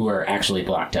people who are actually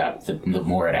blocked up, the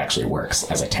more it actually works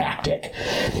as a tactic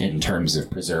in terms of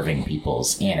preserving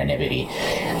people's anonymity.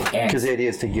 Because the idea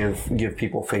is to give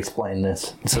people face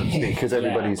blindness, so to speak, because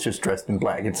everybody's just dressed in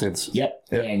black. It's Yep.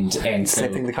 And so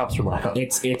same thing the cops are black.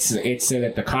 It's so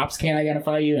that the cops can't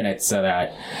identify you, and it's so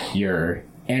that your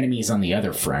enemies on the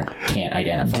other front can't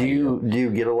identify. Do you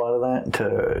get a lot of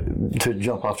that? To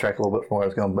jump off track a little bit from where I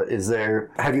was going, but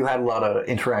have you had a lot of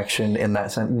interaction in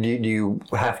that sense? Do you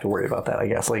have to worry about that? I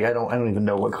guess, like, I don't even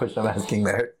know what question I'm asking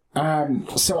there.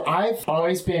 So I've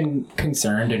always been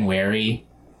concerned and wary,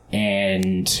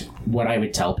 and what I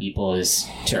would tell people is,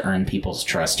 to earn people's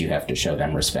trust, you have to show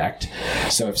them respect.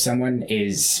 So if someone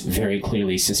is very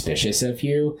clearly suspicious of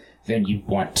you, then you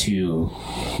want to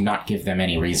not give them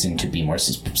any reason to be more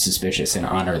suspicious and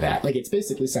honor that. Like, it's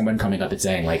basically someone coming up and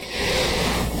saying, like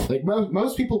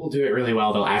most people will do it really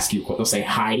well. They'll say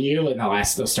hi to you, and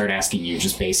they'll start asking you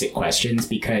just basic questions,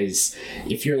 because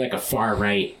if you're like a far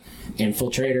right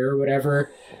infiltrator or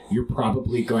whatever, you're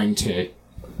probably going to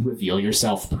reveal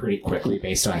yourself pretty quickly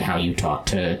based on how you talk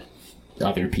to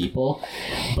other people.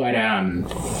 But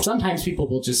sometimes people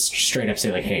will just straight up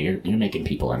say, like, hey, you're making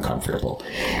people uncomfortable.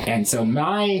 And so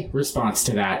my response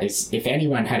to that is, if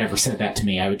anyone had ever said that to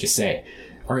me, I would just say,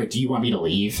 all right, do you want me to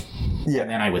leave? Yeah.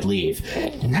 And then I would leave.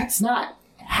 And that's not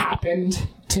happened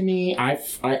to me.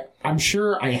 I'm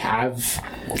sure I have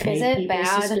made it people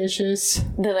bad? suspicious.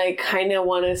 That I kind of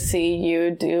want to see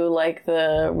you do like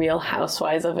the Real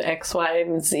Housewives of X, Y,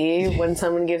 and Z when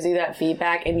someone gives you that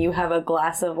feedback and you have a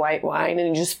glass of white wine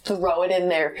and you just throw it in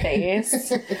their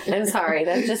face. I'm sorry,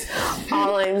 that's just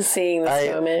all I'm seeing this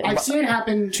moment. I've seen it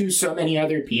happen to so many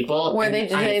other people. Where they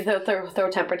throw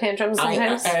temper tantrums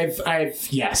sometimes.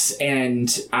 Yes,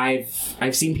 and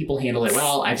I've seen people handle it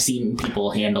well. I've seen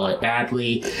people handle it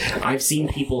badly. I've seen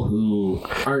people who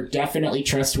are definitely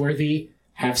trustworthy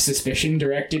have suspicion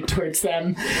directed towards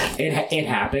them. It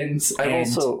happens. I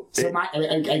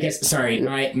guess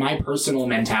my personal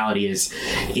mentality is,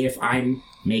 if I'm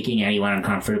making anyone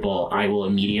uncomfortable, I will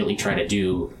immediately try to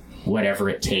do whatever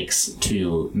it takes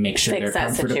to make sure they're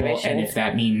comfortable. Situation. And if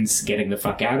that means getting the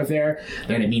fuck out of there,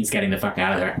 then it means getting the fuck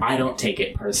out of there. I don't take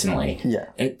it personally. Yeah.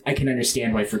 I can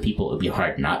understand why for people it would be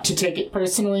hard not to take it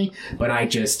personally, but I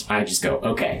just go,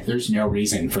 okay, there's no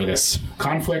reason for this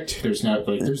conflict. There's no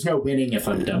winning if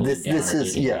I'm doubling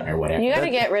down or whatever. You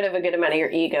gotta get rid of a good amount of your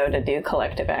ego to do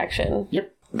collective action.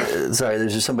 Yep. Sorry,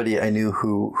 there's just somebody I knew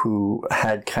who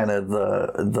had kind of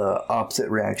the opposite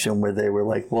reaction, where they were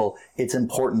like, well, it's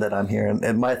important that I'm here.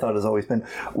 And my thought has always been,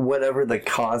 whatever the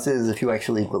cause is, if you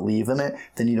actually believe in it,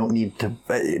 then you don't need to,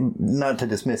 not to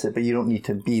dismiss it, but you don't need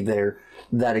to be there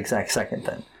that exact second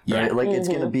then. Yeah. Right? Like, it's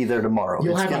going to be there tomorrow.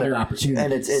 You'll have other opportunities.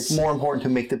 And it's more important to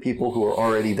make the people who are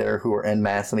already there, who are en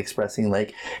masse and expressing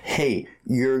like, hey,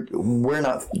 we're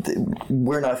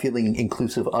not feeling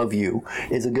inclusive of you,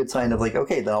 is a good sign of like,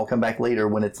 okay, then I'll come back later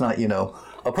when it's not,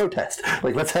 a protest.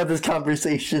 Like, let's have this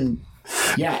conversation.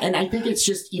 Yeah, and I think it's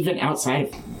just even outside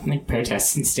of like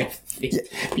protests and stuff.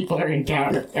 People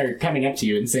are coming up to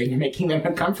you and saying you're making them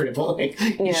uncomfortable. Like,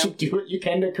 you should do what you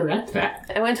can to correct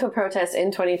that. I went to a protest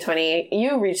in 2020.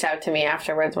 You reached out to me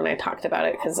afterwards when I talked about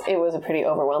it, because it was a pretty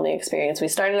overwhelming experience. We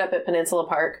started up at Peninsula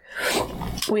Park.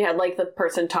 We had like the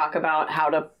person talk about how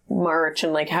to march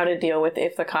and like how to deal with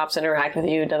if the cops interact with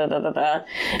you, and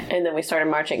then we started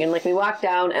marching, and like we walked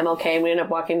down MLK and we ended up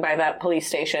walking by that police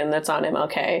station that's on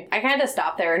MLK. I kind of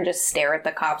stopped there and just stare at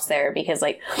the cops there, because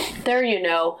like they're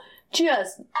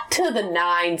just to the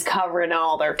nines, covering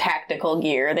all their tactical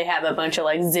gear. They have a bunch of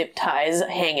like zip ties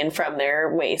hanging from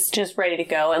their waist, just ready to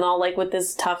go, and all like with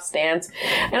this tough stance.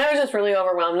 And I was just really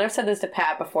overwhelmed. And I've said this to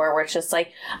Pat before, where it's just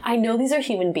like, I know these are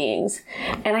human beings,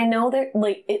 and I know that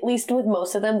like, at least with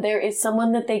most of them, there is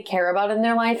someone that they care about in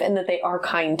their life and that they are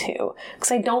kind to.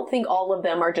 Because I don't think all of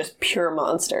them are just pure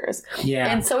monsters. Yeah.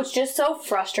 And so it's just so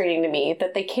frustrating to me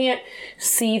that they can't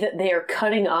see that they are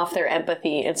cutting off their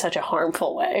empathy in such a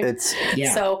harmful way.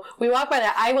 So we walk by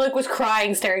that. I like was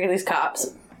crying staring at these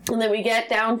cops. And then we get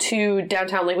down to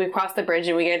downtown, like we cross the bridge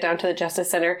and we get down to the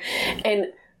Justice Center, and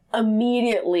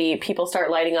immediately people start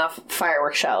lighting off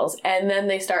firework shells, and then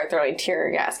they start throwing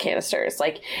tear gas canisters.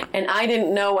 Like, and I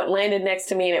didn't know what landed next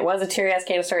to me, and it was a tear gas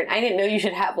canister, and I didn't know you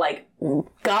should have like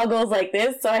goggles like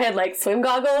this, so I had like swim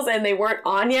goggles and they weren't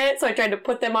on yet, so I tried to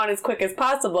put them on as quick as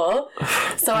possible.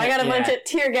 So I got a bunch of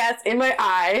tear gas in my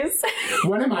eyes.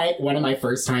 One of my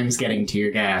first times getting tear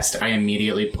gassed, I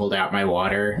immediately pulled out my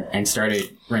water and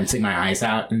started rinsing my eyes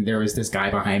out, and there was this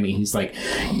guy behind me. He's like,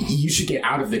 you should get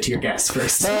out of the tear gas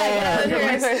first.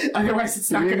 Otherwise it's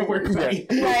not gonna work, buddy.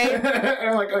 Right. And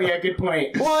I'm like, oh yeah, good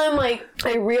point. Well, I'm like,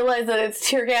 I realized that it's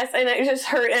tear gas, and it just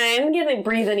hurt, and I didn't get to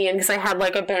breathe any in because I had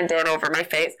like a bandana over my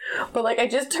face. But like, I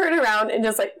just turned around and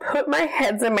just like put my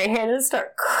heads in my hand and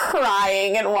start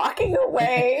crying and walking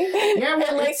away. Yeah,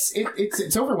 well, like,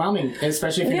 it's overwhelming,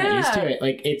 especially if you're not used to it.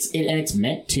 Like, it's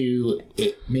meant to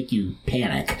make you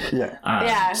panic.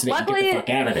 Yeah. So that Luckily, you get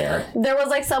the fuck out of there. There was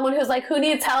like someone who's like, who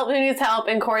needs help?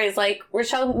 And Corey's like,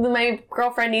 Rochelle, my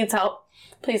girlfriend needs help.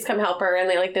 Please come help her. And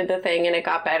they like did the thing, and it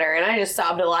got better. And I just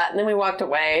sobbed a lot, and then we walked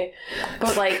away.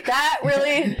 But like that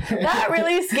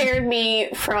really scared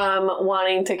me from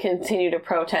wanting to continue to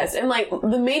protest. And like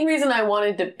the main reason I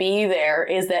wanted to be there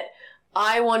is that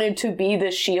I wanted to be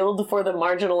the shield for the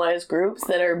marginalized groups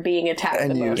that are being attacked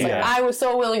the most. Like, I was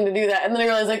so willing to do that. And then I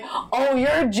realized like, oh, you're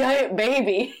a giant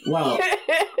baby. Well,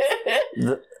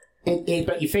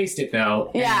 but you faced it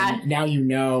though. Yeah. And now you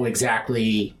know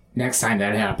exactly next time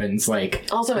that happens. Like,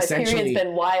 also, my period's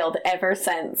been wild ever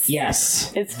since.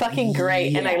 Yes. It's fucking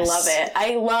great, and I love it.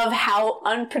 I love how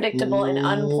unpredictable and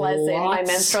unpleasant my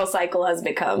menstrual cycle has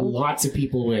become. Lots of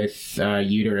people with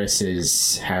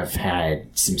uteruses have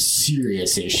had some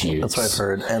serious issues. That's what I've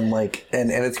heard. And like,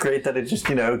 and it's great that it just,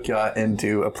 got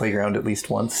into a playground at least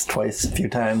once, twice, a few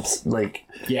times. Like,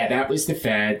 yeah, that was the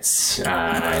feds.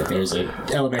 There's an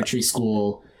elementary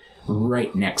school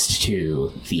right next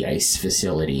to the ICE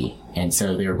facility And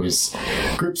so there was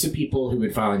groups of people who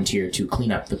would volunteer to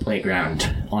clean up the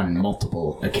playground on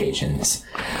multiple occasions.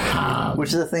 Which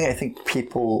is the thing I think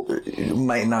people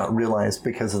might not realize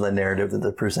because of the narrative that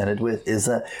they're presented with, is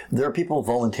that there are people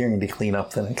volunteering to clean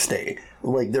up the next day.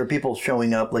 Like, there are people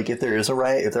showing up, like, if there is a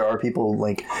riot, if there are people,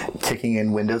 like, kicking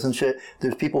in windows and shit,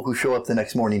 there's people who show up the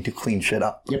next morning to clean shit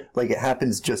up. Yep. Like, it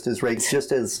happens just as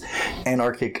just as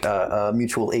anarchic,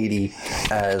 mutual aid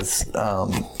as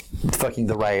fucking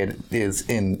the riot is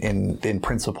in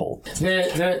principle.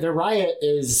 The riot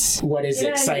is what is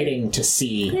exciting to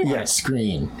see on a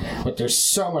screen, but there's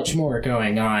so much more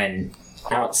going on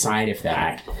outside of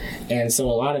that. And so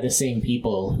a lot of the same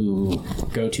people who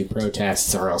go to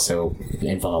protests are also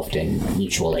involved in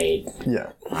mutual aid.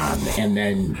 Yeah. And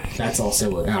then that's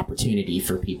also an opportunity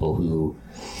for people who,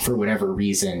 for whatever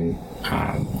reason,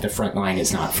 the front line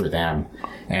is not for them.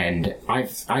 And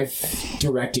I've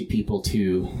directed people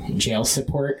to jail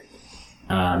support.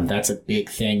 That's a big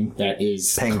thing that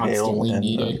is constantly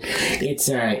needed. It's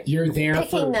you're there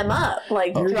picking them up,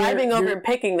 like driving over and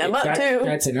picking them up too.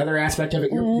 That's another aspect of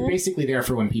it. You're basically there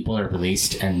for when people are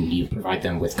released, and you provide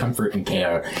them with comfort and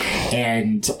care.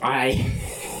 And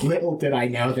little did I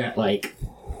know that, like,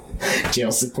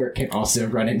 jail support can also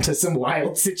run into some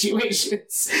wild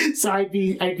situations. So I'd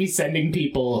be sending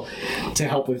people to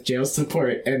help with jail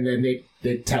support, and then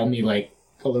they'd tell me, like,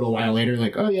 a little while later,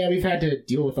 like, oh yeah, we've had to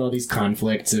deal with all these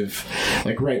conflicts of,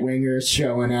 like, right-wingers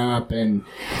showing up and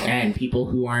people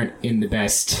who aren't in the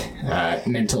best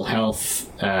mental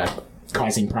health,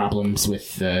 causing problems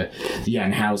with the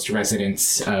unhoused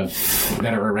residents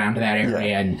that are around that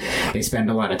area, and they spend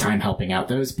a lot of time helping out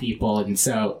those people. And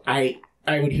so I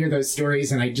would hear those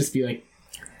stories, and I'd just be like,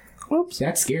 whoops,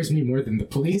 that scares me more than the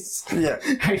police. Yeah.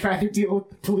 I'd rather deal with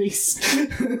the police.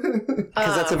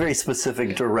 Because that's a very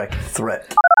specific, direct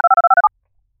threat.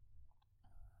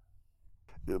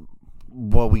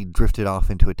 While we drifted off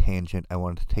into a tangent, I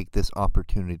wanted to take this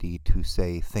opportunity to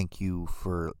say thank you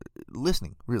for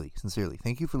listening, really, sincerely.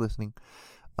 Thank you for listening.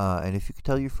 And if you could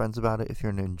tell your friends about it, if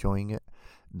you're enjoying it,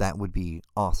 that would be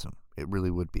awesome. It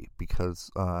really would be. Because,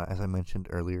 as I mentioned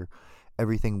earlier,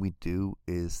 everything we do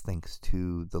is thanks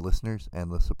to the listeners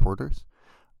and the supporters.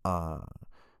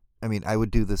 I mean, I would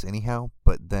do this anyhow,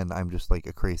 but then I'm just like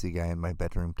a crazy guy in my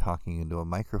bedroom talking into a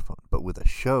microphone. But with a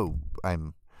show,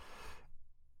 I'm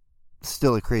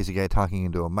still a crazy guy talking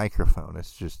into a microphone.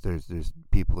 It's just there's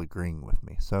people agreeing with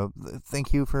me. So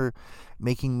thank you for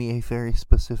making me a very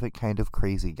specific kind of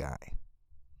crazy guy.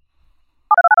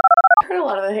 I heard a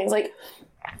lot of the things, like,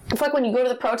 it's like when you go to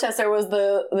the protest, there was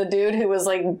the dude who was,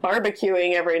 like,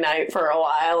 barbecuing every night for a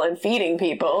while and feeding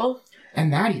people.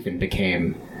 And that even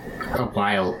became a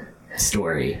wild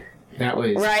story. That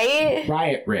was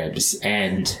riot ribs.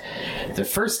 And the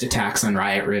first attacks on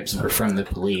riot ribs were from the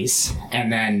police.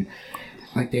 And then,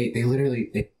 like, they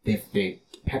literally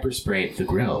pepper sprayed the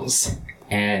grills.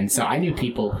 And so I knew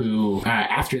people who,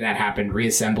 after that happened,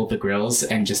 reassembled the grills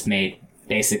and just made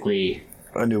basically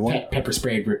a new one. Pepper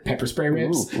spray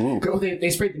ribs. Ooh. Oh, they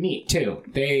sprayed the meat too.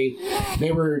 They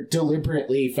were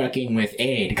deliberately fucking with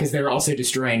aid because they were also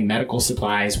destroying medical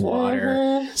supplies,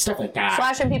 water, stuff like that.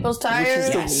 Slashing people's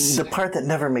tires. Which is the part that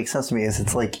never makes sense to me is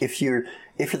it's like if you're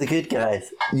the good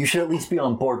guys, you should at least be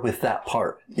on board with that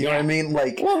part. You know what I mean?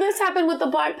 Like, well, this happened with the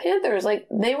Black Panthers. Like,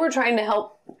 they were trying to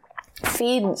help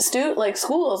feed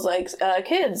schools,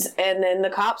 kids, and then the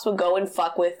cops would go and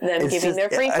fuck with them, giving their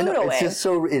free food away.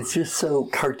 It's just so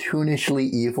cartoonishly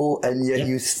evil, and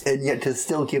yet to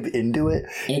still give into it.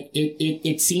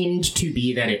 It seemed to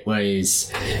be that it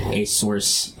was a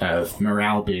source of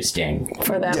morale boosting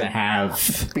for them to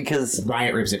have because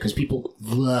riot ribs, because people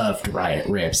loved riot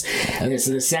ribs. And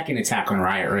so the second attack on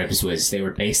riot ribs was they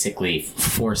were basically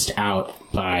forced out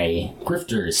by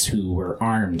grifters who were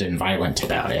armed and violent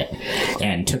about it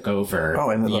and took over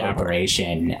the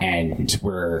operation and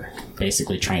were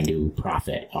basically trying to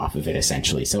profit off of it,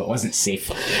 essentially. So it wasn't safe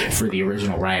for the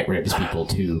original riot ribs people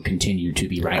to continue to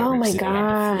be riot ribs. Oh my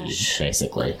gosh.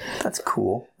 Basically. That's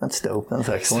cool. That's dope. That's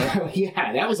excellent. So,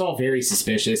 yeah, that was all very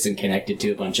suspicious and connected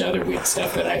to a bunch of other weird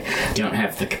stuff that I don't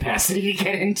have the capacity to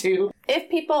get into. If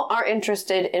people are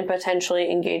interested in potentially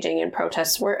engaging in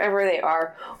protests wherever they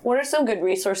are, what are some good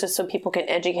resources so people can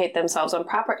educate themselves on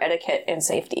proper etiquette and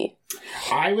safety?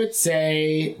 I would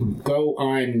say go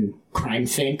on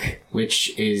CrimeThink,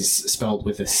 which is spelled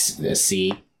with a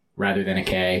C rather than a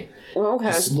K. Okay.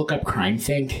 Just look up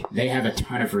CrimeThink. They have a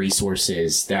ton of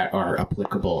resources that are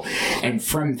applicable. And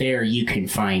from there, you can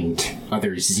find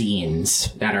other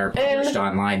zines that are published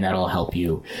online that'll help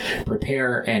you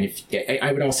prepare. And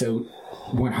I would also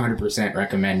 100%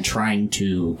 recommend trying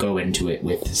to go into it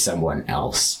with someone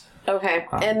else. Okay.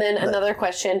 And then another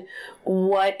question.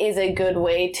 What is a good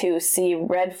way to see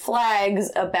red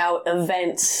flags about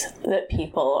events that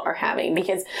people are having?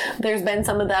 Because there's been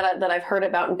some of that I've heard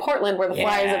about in Portland where the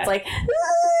flyers, it's like...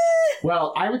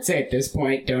 Well, I would say at this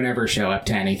point, don't ever show up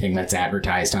to anything that's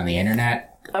advertised on the internet.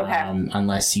 Okay.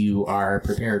 Unless you are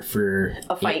prepared for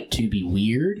a fight it to be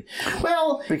weird.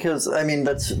 Well, because I mean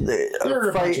that's there are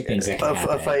a bunch of things that can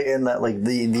happen. A fight in that like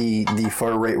the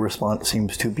far right response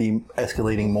seems to be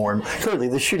escalating more. And clearly,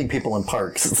 they're shooting people in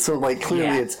parks, so like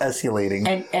clearly it's escalating.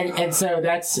 And so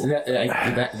that's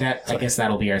that. I guess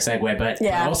that'll be our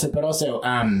segue. But also.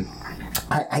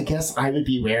 I guess I would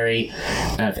be wary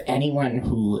of anyone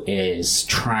who is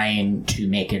trying to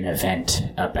make an event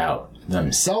about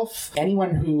themselves.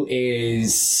 Anyone who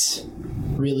is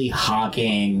really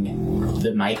hogging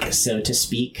the mic, so to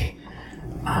speak.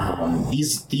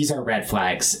 These are red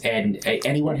flags, and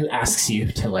anyone who asks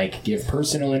you to like give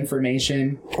personal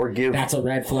information that's a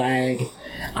red flag.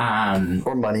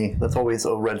 Or money, that's always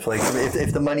a red flag.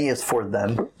 If the money is for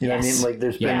them, you know what I mean? Like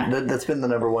there's been that's been the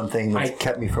number one thing that's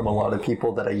kept me from a lot of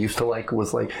people that I used to like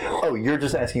was like, oh, you're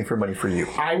just asking for money for you.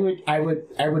 I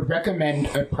would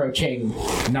recommend approaching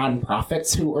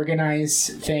nonprofits who organize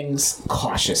things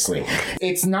cautiously.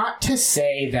 It's not to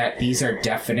say that these are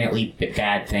definitely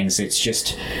bad things.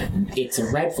 It's a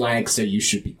red flag, so you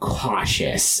should be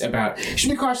cautious about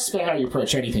how you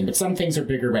approach anything. But some things are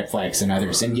bigger red flags than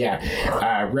others. And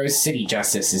Rose City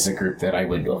Justice is a group that I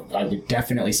would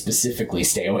definitely specifically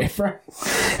stay away from.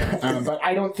 But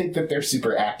I don't think that they're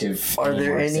super active. Are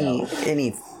there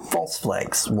any false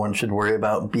flags one should worry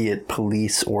about, be it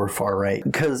police or far right?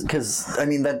 Because I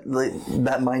mean that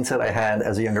mindset I had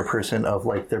as a younger person of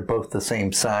like they're both the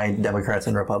same side, Democrats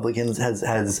and Republicans,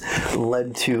 has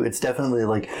led to it's definitely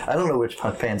like I don't know which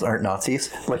fans aren't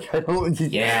Nazis. Like I don't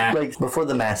like before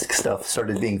the mask stuff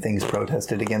started being things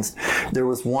protested against. There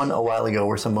was one a while ago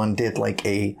where someone did like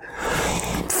it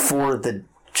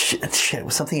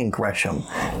was something in Gresham,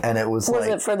 and it was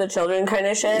it for the children kind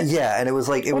of shit? Yeah, and it was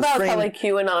like it was framed like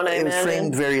QAnon. It was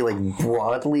framed very like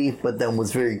broadly, but then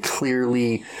was very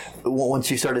clearly.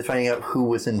 Once you started finding out who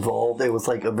was involved, it was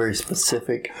like a very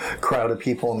specific crowd of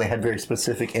people, and they had very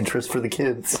specific interests for the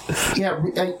kids. Yeah,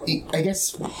 I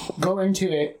guess go into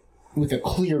it with a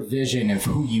clear vision of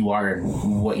who you are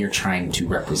and what you're trying to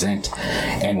represent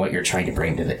and what you're trying to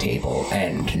bring to the table,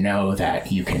 and know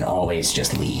that you can always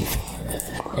just leave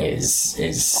is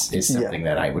something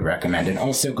that I would recommend. And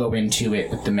also go into it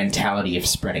with the mentality of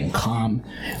spreading calm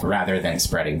rather than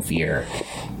spreading fear.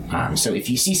 So if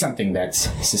you see something that's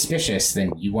suspicious,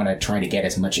 then you want to try to get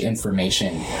as much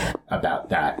information about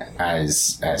that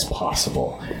as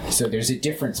possible. So there's a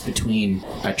difference between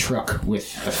a truck with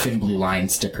a Thin Blue Line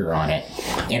sticker on it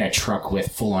and a truck with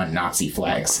full-on Nazi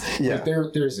flags. Yeah.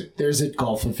 Like there's a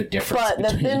gulf of a difference.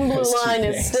 But the Thin Blue Line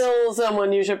is still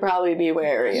someone you should probably be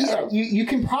wary of. Yeah, you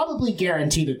can probably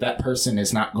guarantee that person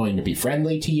is not going to be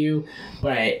friendly to you,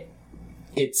 but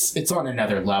it's on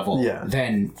another level. Yeah.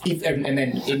 Then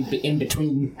in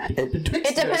between.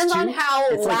 It depends on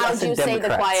how loud you say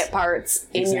the quiet parts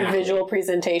in your visual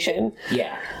presentation.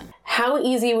 Yeah. How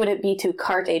easy would it be to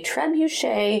cart a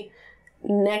trebuchet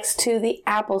next to the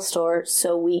Apple Store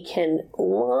so we can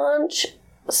launch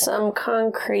some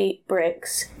concrete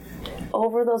bricks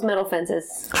over those metal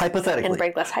fences? Hypothetically. And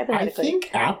break glass. Hypothetically. I think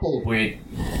Apple would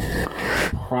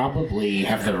probably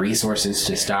have the resources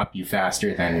to stop you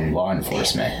faster than law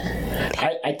enforcement.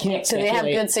 I can't speculate. Do they have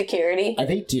good security?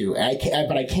 They do.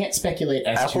 But I can't speculate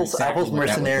as to exactly Apple's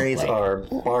mercenaries are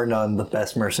bar none the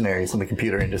best mercenaries in the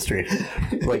computer industry.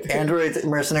 Like Android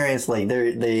mercenaries, like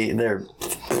they're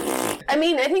I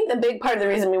mean, I think the big part of the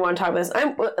reason we want to talk about this,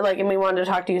 and we wanted to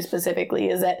talk to you specifically,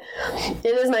 is that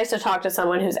it is nice to talk to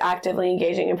someone who's actively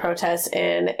engaging in protests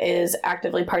and is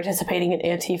actively participating in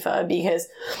Antifa, because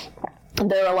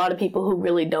there are a lot of people who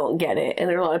really don't get it, and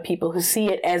there are a lot of people who see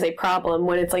it as a problem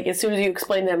when it's like, as soon as you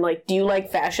explain to them, like, do you like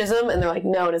fascism? And they're like,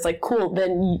 no. And it's like, cool,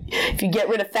 then if you get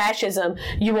rid of fascism,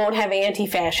 you won't have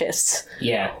anti-fascists.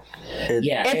 Yeah.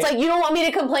 It's like, you don't want me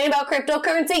to complain about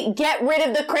cryptocurrency? Get rid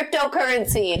of the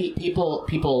cryptocurrency.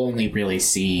 People only really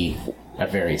see a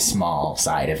very small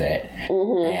side of it.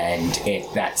 Mm-hmm.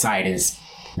 And that side is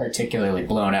particularly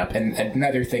blown up. And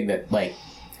another thing that, like,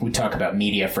 we talk about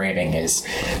media framing is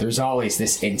there's always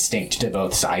this instinct to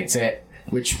both sides it,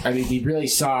 which, I mean, we really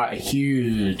saw a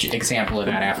huge example of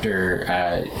that after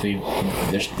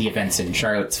the events in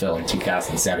Charlottesville in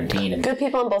 2017. And good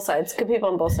people on both sides.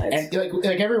 And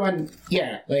like everyone,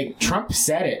 like Trump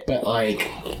said it, but like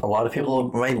a lot of people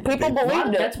believed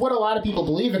it. That's what a lot of people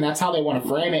believe, and that's how they want to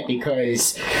frame it,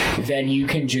 because then you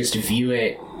can just view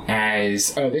it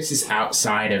as, oh, this is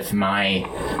outside of my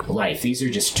life. These are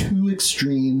just two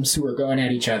extremes who are going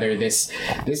at each other. This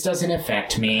doesn't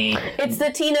affect me. It's the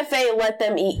Tina Fey let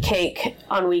them eat cake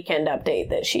on Weekend Update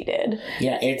that she did.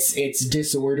 Yeah, it's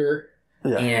disorder.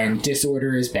 Yeah. And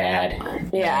disorder is bad.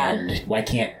 Yeah. And why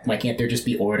can't there just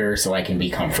be order so I can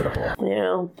be comfortable?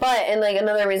 Yeah. But, and like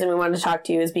another reason we wanted to talk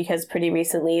to you is because pretty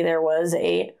recently there was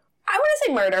I want to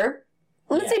say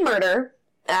murder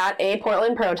at a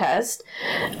Portland protest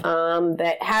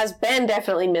that has been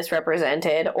definitely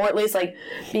misrepresented, or at least like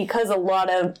because a lot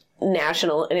of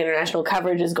national and international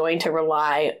coverage is going to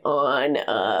rely on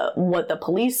what the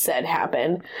police said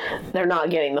happened. They're not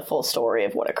getting the full story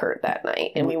of what occurred that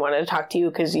night, and we wanted to talk to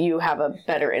you because you have a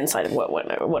better insight of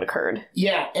what occurred.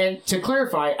 Yeah, and to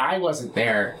clarify, I wasn't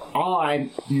there.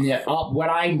 What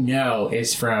I know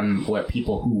is from what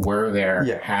people who were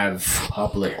there have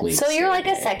publicly. So you're like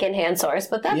a secondhand source,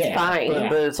 but that's fine.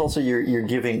 But it's also you're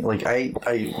giving, like,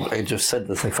 I just said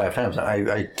this like 5 times.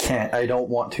 I don't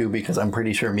want to, because I'm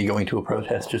pretty sure me going to a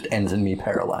protest just ends in me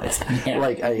paralyzed. Yeah.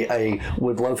 Like I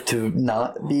would love to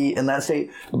not be in that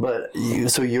state, but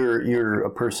you're a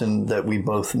person that we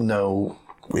both know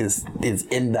is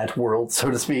in that world,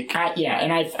 so to speak.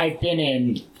 And I've been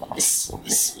in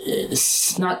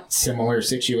not similar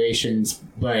situations,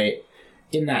 but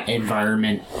in that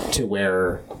environment to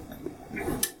where,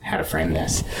 how to frame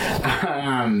this.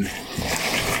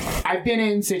 I've been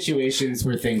in situations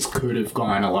where things could have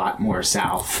gone a lot more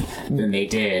south than they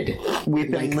did,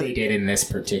 they did in this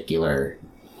particular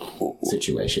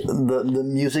situation. The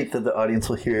music that the audience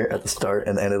will hear at the start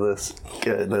and end of this,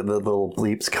 the little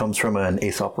bleeps, comes from an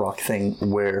Aesop Rock thing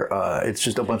where it's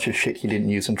just a bunch of shit he didn't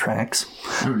use in tracks.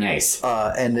 Oh, nice.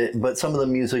 But some of the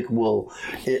music will,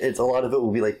 it's a lot of it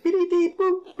will be like, biddy-dee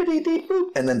boop, biddy-dee boop,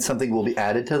 and then something will be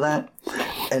added to that.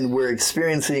 And we're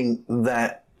experiencing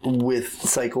that with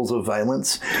cycles of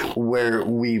violence where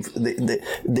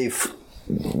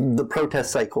the protest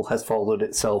cycle has followed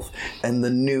itself, and the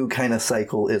new kind of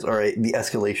cycle is, all right, the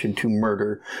escalation to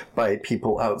murder by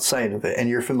people outside of it. And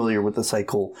you're familiar with the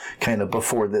cycle kind of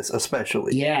before this,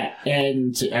 especially. Yeah,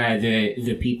 and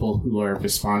the people who are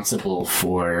responsible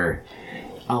for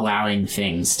allowing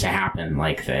things to happen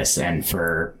like this, and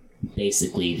for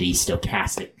basically the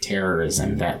stochastic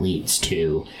terrorism that leads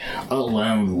to a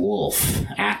lone wolf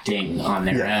acting on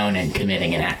their own and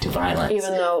committing an act of violence. Even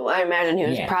though I imagine he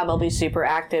was probably super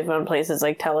active on places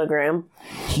like Telegram.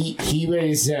 He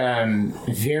was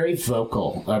very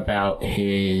vocal about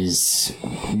his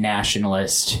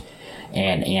nationalist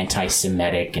and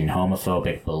anti-Semitic and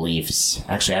homophobic beliefs.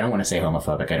 Actually, I don't want to say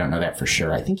homophobic. I don't know that for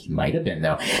sure. I think he might have been,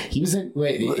 though. He was in...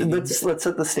 Let's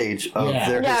set the stage.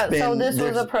 So this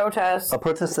was a protest. A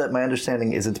protest that my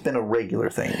understanding is it's been a regular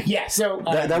thing. Yeah, so...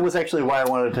 that was actually why I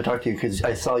wanted to talk to you, because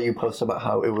I saw you post about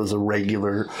how it was a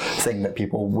regular thing that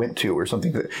people went to or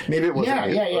something. That maybe it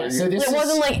wasn't. Yeah. So it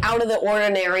wasn't like out of the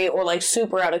ordinary or like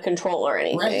super out of control or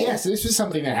anything. Right, yeah. So this was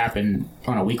something that happened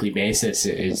on a weekly basis.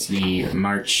 It's the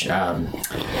march...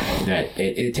 that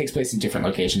it takes place in different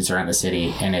locations around the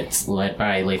city, and it's led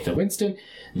by Latha Winston,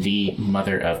 the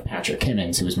mother of Patrick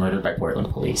Kimmons, who was murdered by Portland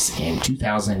police in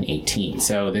 2018.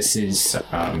 So this is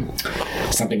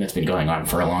something that's been going on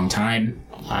for a long time.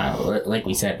 Like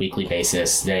we said, weekly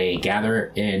basis. They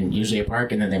gather in usually a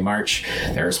park, and then they march.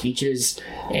 There are speeches,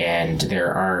 and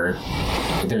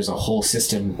there's a whole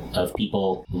system of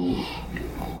people who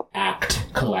act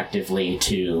collectively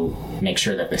to make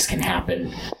sure that this can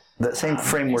happen. That same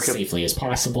framework as safely as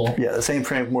possible. Yeah, the same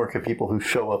framework of people who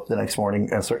show up the next morning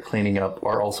and start cleaning up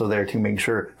are also there to make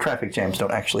sure traffic jams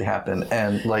don't actually happen,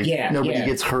 and nobody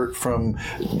gets hurt from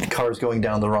cars going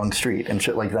down the wrong street and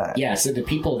shit like that. Yeah, so the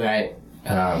people that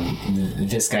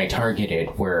this guy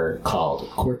targeted were called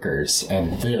Quirkers,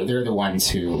 and they're the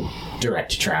ones who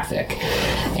direct traffic.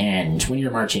 And when you're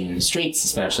marching in the streets,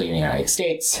 especially in the United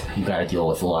States, you've got to deal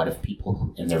with a lot of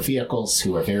people in their vehicles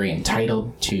who are very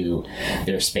entitled to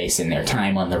their space and their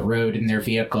time on the road in their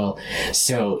vehicle.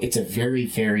 So it's a very,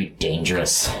 very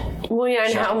dangerous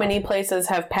and how many places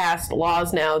have passed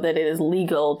laws now that it is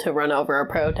legal to run over a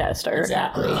protester?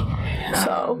 Exactly.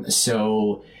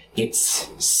 So it's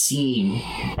seen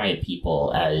by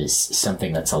people as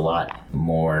something that's a lot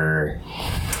more.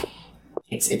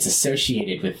 It's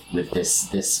associated with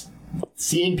this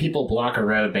seeing people block a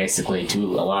road basically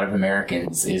to a lot of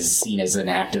Americans is seen as an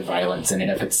act of violence in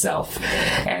and of itself,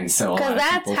 and so because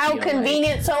that's how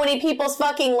convenient so many people's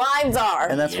fucking lives are.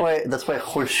 And that's why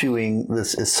horseshoeing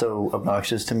this is so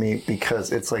obnoxious to me,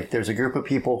 because it's like there's a group of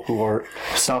people who are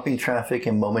stopping traffic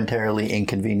and momentarily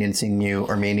inconveniencing you,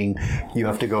 or meaning you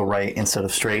have to go right instead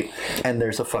of straight, and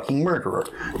there's a fucking murderer.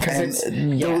 And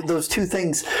those two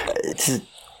things.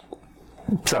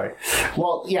 Sorry.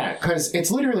 Well, yeah, because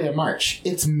it's literally a march.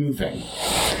 It's moving.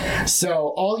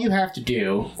 So all you have to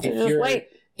do if you're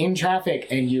in traffic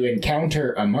and you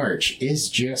encounter a march is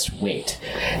just wait.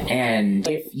 And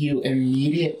if you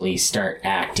immediately start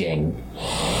acting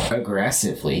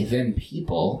aggressively, then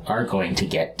people are going to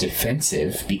get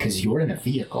defensive because you're in a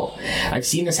vehicle. I've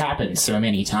seen this happen so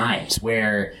many times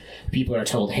where people are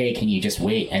told, hey, can you just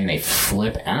wait? And they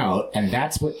flip out, and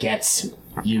that's what gets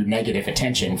you negative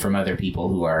attention from other people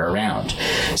who are around.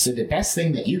 So the best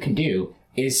thing that you can do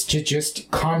is to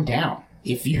just calm down.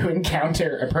 If you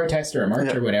encounter a protest or a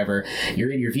march or whatever,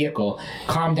 you're in your vehicle,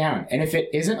 calm down. And if it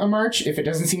isn't a march, if it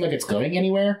doesn't seem like it's going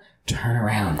anywhere, turn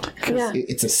around. Because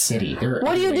it's a city.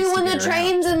 What do you do when the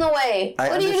train's in the way?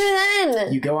 What do you do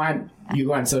then? You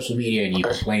go on social media and you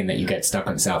complain that you get stuck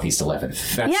on Southeast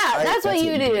 11th. That's what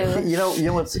you do. You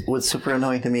know what's super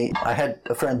annoying to me? I had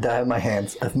a friend die on my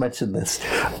hands. I've mentioned this.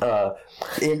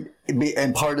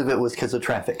 And part of it was because of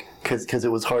traffic, because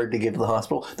it was hard to get to the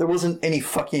hospital. There wasn't any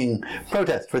fucking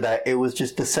protest for that. It was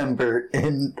just December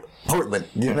in Portland.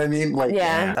 You know what I mean? Like,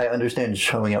 I understand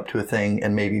showing up to a thing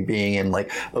and maybe being in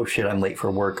like, oh shit, I'm late for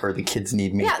work, or the kids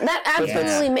need me. Yeah, that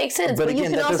absolutely makes sense. But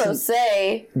again, you can also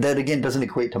say that again doesn't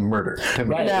equate to murder to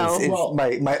me. Right. No.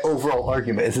 My overall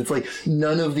argument is it's like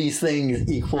none of these things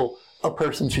equal a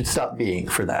person should stop being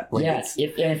for that. Like,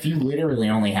 if you literally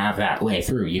only have that way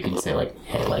through, you can say like,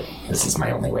 hey, like, this is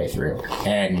my only way through.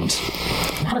 And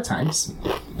a lot of times,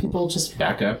 people just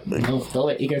back up and they'll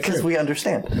let you go through. Because we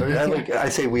understand. I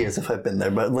say we as if I've been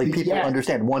there, but like people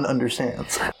understand. One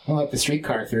understands. We'll let the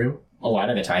streetcar through. A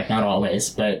lot of the time, not always,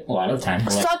 but a lot of the time.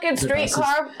 Fucking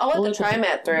streetcar. I'll let the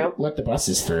TriMet through. Let the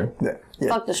buses through. Yeah.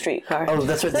 Fuck the streetcar. Oh,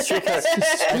 that's right. The streetcar.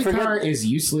 Streetcar is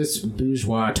useless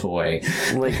bourgeois toy.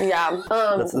 Like, the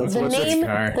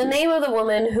name of the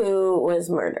woman who was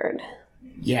murdered.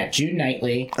 Yeah, June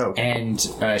Knightley, and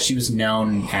she was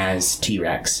known as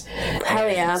T-Rex. Hell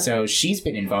yeah! So she's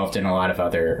been involved in a lot of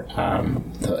other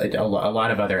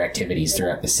activities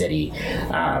throughout the city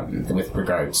with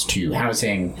regards to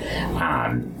housing,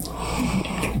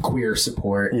 queer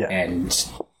support, and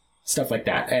stuff like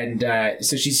that. And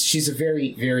so she's a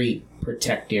very, very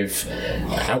protective,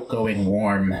 outgoing,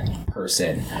 warm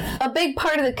person. A big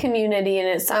part of the community, and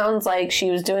it sounds like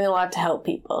she was doing a lot to help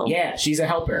people. Yeah, she's a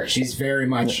helper. She's very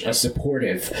much a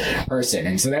supportive person.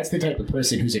 And so that's the type of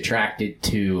person who's attracted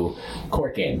to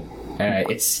corking.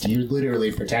 You're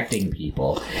literally protecting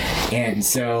people. And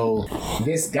so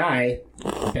this guy,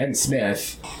 Ben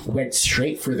Smith, went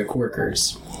straight for the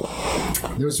corkers.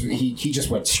 He just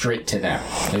went straight to them,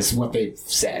 is what they've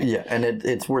said. Yeah, and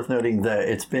it's worth noting that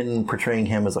it's been portraying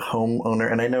him as a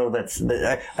homeowner, and I know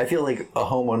I feel like a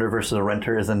homeowner versus a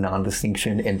renter is a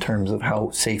non-distinction in terms of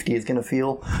how safety is going to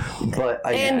feel, but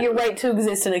your right to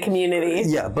exist in a community.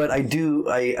 Yeah, but I do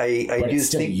it's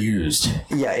still think used.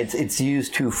 Yeah, it's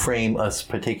used to frame us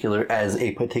as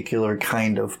a particular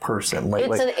kind of person.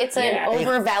 It's an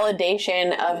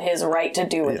over-validation of his right to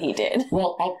do what he did.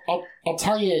 Well, I'll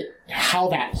tell you how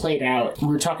that played out. We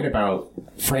were talking about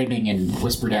framing and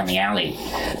Whisper Down the Alley.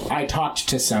 I talked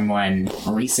to someone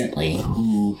recently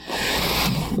who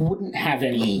wouldn't have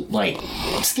any,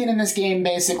 skin in this game,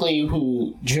 basically,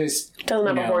 who just... Doesn't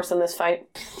have a horse in this fight.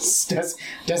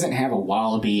 Doesn't have a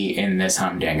wallaby in this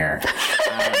humdinger.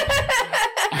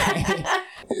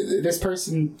 This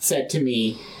person said to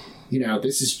me,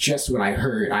 this is just what I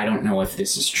heard. I don't know if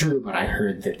this is true, but I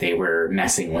heard that they were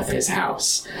messing with his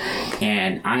house.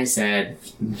 And I said,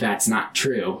 that's not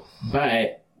true,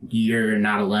 but you're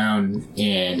not alone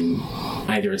in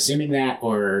either assuming that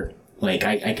or,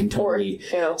 I can totally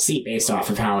see based off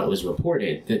of how it was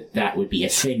reported that would be a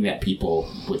thing that people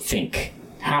would think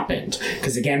happened.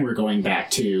 Because again, we're going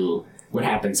back to what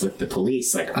happens with the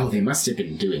police, they must have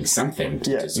been doing something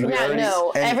to deserve it. Yeah,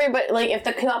 no. Everybody, if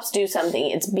the cops do something,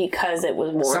 it's because it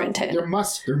was warranted. There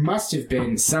must have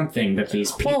been something that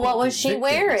these people... Well, what was she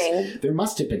wearing? There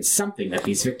must have been something that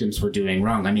these victims were doing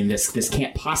wrong. I mean, this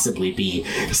can't possibly be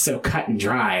so cut and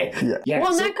dry. Yeah.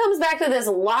 Well, that comes back to this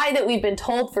lie that we've been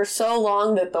told for so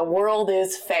long that the world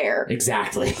is fair.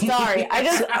 Exactly. Sorry,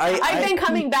 I've been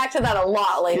coming back to that a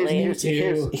lot lately.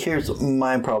 Here's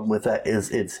my problem with that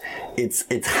is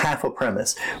it's half a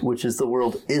premise, which is the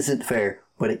world isn't fair,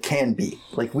 but it can be.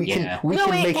 Like, we can No,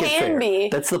 it make it can fair. be.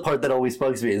 That's the part that always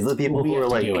bugs me, is the people who have are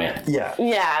to like, do it.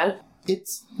 Yeah.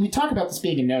 We talk about this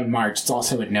being a known march. It's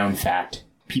also a known fact.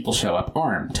 People show up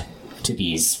armed to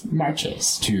these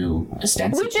marches to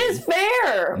ostensibly... Which is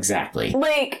fair. Exactly.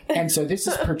 Like... And so this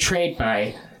is portrayed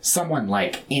by someone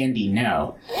like Andy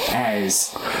No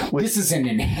as this is an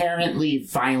inherently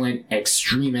violent,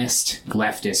 extremist,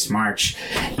 leftist march,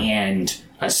 and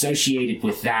associated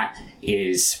with that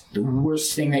is the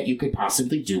worst thing that you could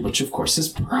possibly do, which of course is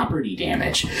property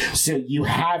damage. So you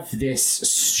have this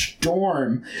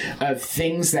storm of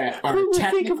things that are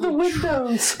technically... think of the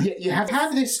windows. You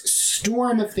have this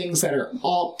storm of things that are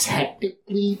all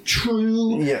technically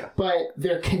true, but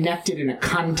they're connected in a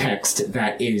context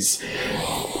that is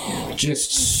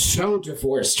just so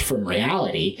divorced from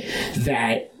reality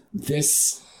that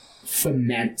this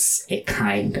foments a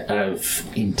kind of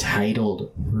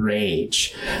entitled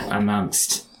rage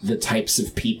amongst the types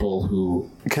of people who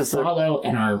follow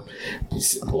and are...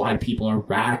 A lot of people are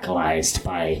radicalized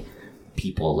by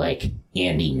people like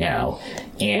Andy No.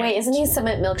 And Wait, isn't he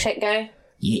Summit Milkshake guy?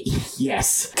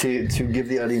 Yes. To give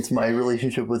the audience my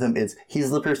relationship with him is,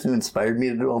 he's the person who inspired me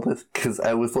to do all this, because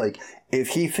I was like, if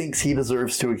he thinks he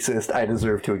deserves to exist, I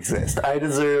deserve to exist. I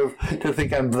deserve to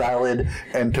think I'm valid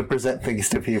and to present things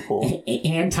to people.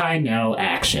 Anti-no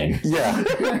action. Yeah.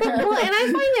 Well, and I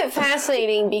find it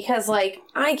fascinating because, like,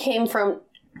 I came from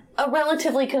a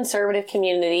relatively conservative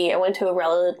community. I went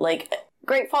to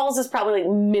Great Falls is probably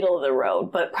like middle of the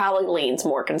road, but probably leans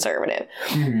more conservative.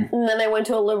 Mm-hmm. And then I went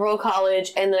to a liberal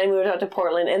college, and then I moved out to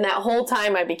Portland, and that whole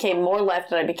time I became more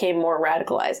left and I became more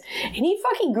radicalized. And he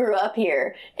fucking grew up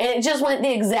here, and it just went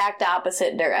the exact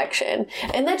opposite direction.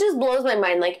 And that just blows my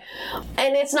mind. Like,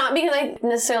 and it's not because I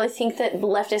necessarily think that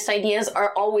leftist ideas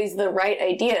are always the right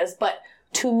ideas, but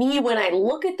to me, when I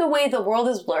look at the way the world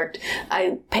has worked,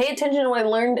 I pay attention to what I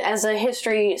learned as a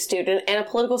history student and a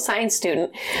political science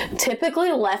student. Typically,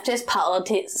 leftist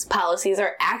policies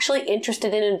are actually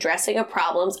interested in addressing the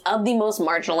problems of the most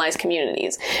marginalized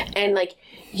communities. And, like,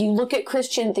 you look at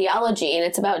Christian theology and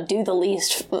it's about do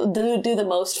the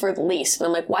most for the least. And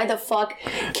I'm like, why the fuck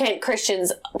can't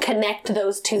Christians connect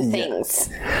those two things?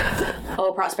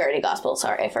 Oh, prosperity gospel.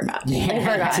 Sorry, I forgot.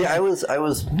 See, I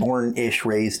was born-ish,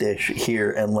 raised-ish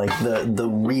here, and like the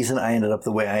reason I ended up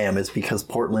the way I am is because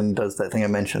Portland does that thing I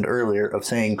mentioned earlier of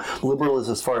saying liberal is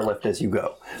as far left as you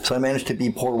go. So I managed to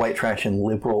be poor white trash and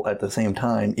liberal at the same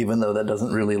time, even though that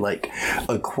doesn't really like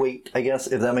equate, I guess,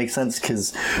 if that makes sense,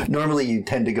 because normally you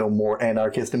tend to go more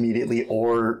anarchist immediately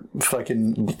or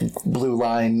fucking blue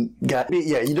line guy.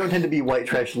 Yeah, you don't tend to be white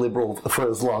trash liberal for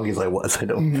as long as I was, I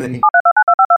don't think.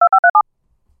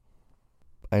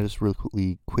 I just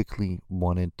really quickly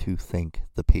wanted to thank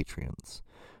the patrons.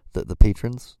 The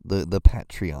patrons? The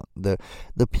Patreon. The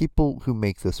people who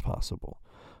make this possible.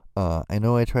 I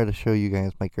know I try to show you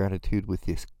guys my gratitude with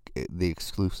the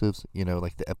exclusives, you know,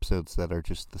 like the episodes that are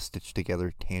just the stitched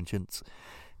together tangents.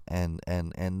 And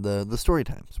the story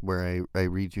times where I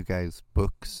read you guys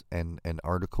books and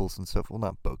articles and stuff. Well,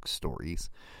 not books, stories.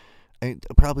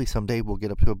 Probably someday we'll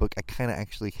get up to a book. I kind of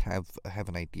actually have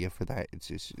an idea for that. It's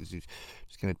just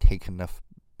going to take enough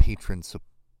patrons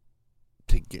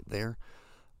to get there.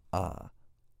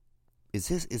 Is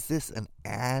this an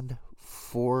ad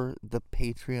for the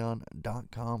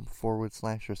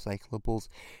patreon.com/recyclables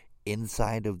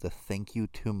inside of the thank you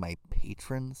to my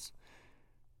patrons?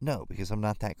 No, because I'm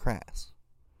not that crass.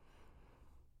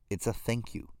 It's a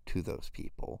thank you to those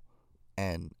people,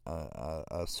 and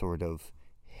a sort of,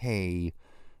 hey,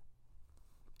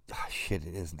 shit,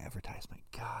 it is an advertisement.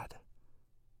 God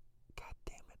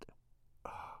damn it.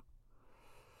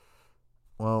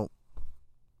 Well,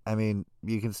 I mean,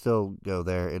 you can still go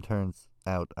there. It turns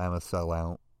out I'm a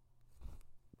sellout.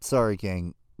 Sorry,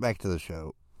 gang. Back to the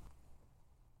show.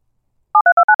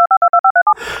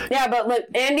 Yeah, but look,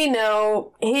 Andy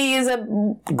No, he is a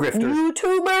Grifter.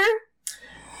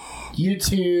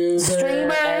 YouTuber,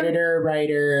 streamer, editor,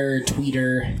 writer,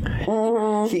 tweeter.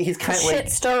 Mm-hmm. He's kind of like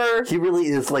shitstirrer. He really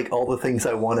is like all the things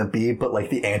I want to be, but like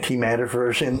the antimatter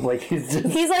version. Like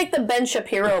he's like the Ben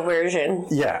Shapiro version.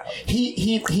 Yeah,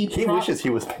 he wishes he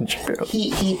was Ben Shapiro.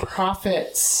 He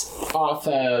profits off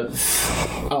of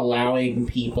allowing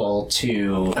people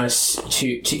to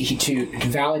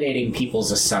validating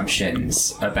people's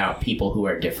assumptions about people who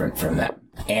are different from them,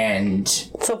 and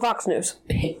so Fox News.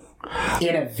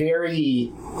 In a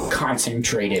very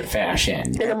concentrated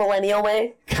fashion. In a millennial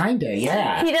way? Kinda,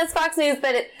 yeah. He does Fox News,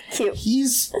 but it's cute.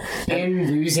 He's been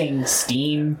losing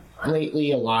steam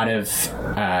lately. A lot of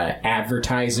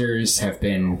advertisers have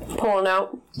been pulling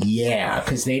out. Yeah,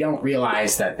 because they don't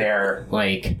realize that they're,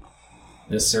 like,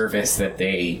 the service that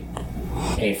they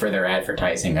pay for their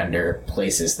advertising under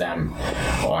places them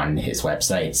on his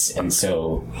websites. And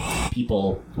so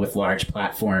people with large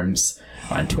platforms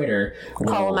on Twitter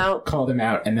will call them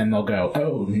out, and then they'll go,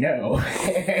 "Oh no!"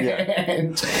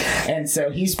 and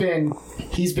so he's been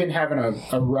having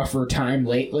a rougher time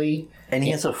lately. And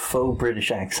he has a faux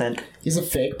British accent. He's a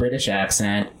fake British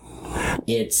accent.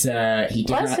 It's he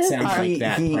did not sound like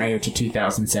that prior to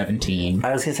 2017.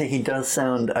 I was gonna say he does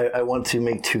sound. I want to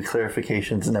make two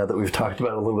clarifications now that we've talked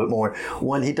about it a little bit more.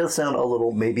 One, he does sound a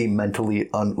little maybe mentally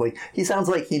like he sounds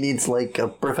like he needs like a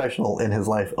professional in his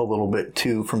life a little bit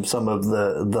too from some of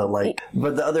the like.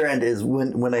 But the other end is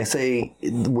when I say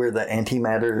we're the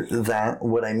antimatter, that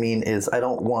what I mean is I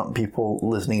don't want people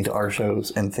listening to our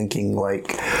shows and thinking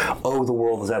like, oh, the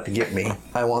world is out to get me.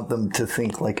 I want them to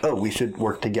think like, oh, we should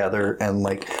work together and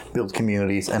like build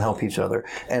communities and help each other.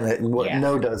 And what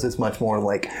No does is much more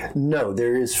like, no,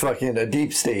 there is fucking a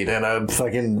deep state and a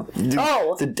fucking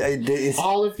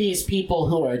all of these people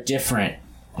who are different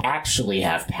actually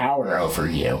have power over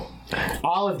you.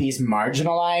 All of these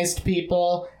marginalized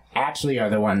people actually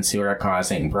are the ones who are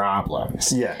causing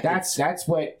problems. Yeah, that's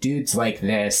what dudes like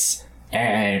this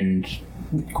and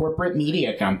corporate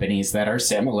media companies that are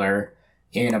similar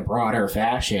in a broader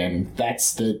fashion,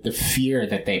 that's the fear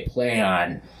that they play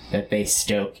on, that they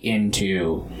stoke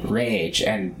into rage,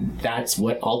 and that's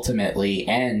what ultimately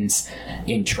ends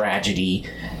in tragedy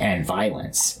and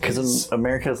violence. Because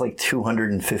America has like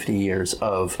 250 years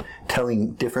of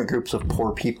telling different groups of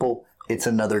poor people it's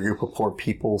another group of poor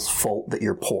people's fault that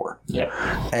you're poor.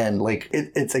 Yeah. And like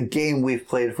it's a game we've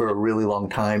played for a really long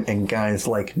time, and guys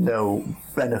like no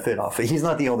benefit off it. He's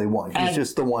not the only one. He's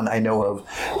just the one I know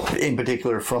of in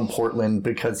particular from Portland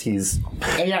because he's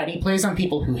and he plays on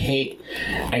people who hate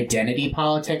identity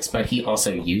politics, but he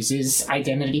also uses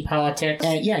identity politics.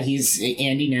 Andy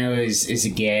Ngo is a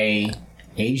gay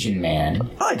Asian man.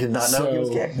 I did not know he was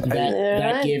gay.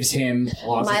 That gives him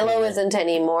Milo isn't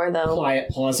anymore, though.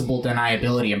 Plausible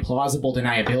deniability, and plausible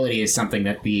deniability is something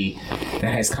that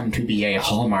has come to be a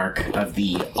hallmark of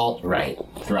the alt-right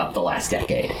throughout the last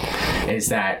decade. Is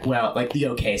that like the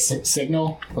okay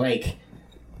signal, like.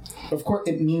 Of course,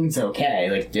 it means okay.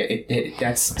 Like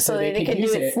that's so they can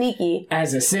use it sneaky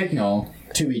as a signal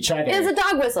to each other. It's a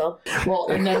dog whistle. Well,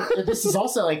 and then this is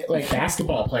also like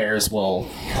basketball players will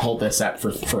hold this up for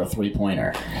a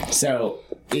 3-pointer. So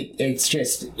it's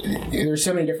just there's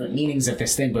so many different meanings of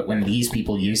this thing, but when these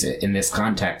people use it in this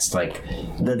context, like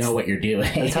you know what you're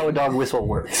doing. That's how a dog whistle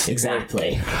works.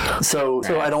 Exactly. So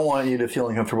I don't want you to feel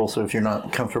uncomfortable. So if you're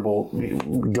not comfortable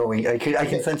going, I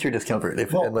can sense your discomfort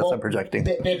unless I'm projecting.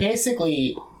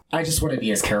 Basically, I just want to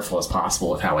be as careful as possible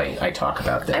with how I talk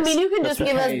about this. I mean, you can just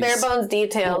give us bare bones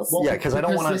details. Because I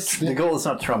don't want to. The goal is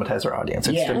not to traumatize our audience.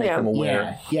 It's to make them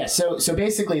aware. Yeah. So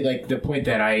basically, like the point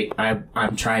that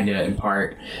I'm trying to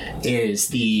impart is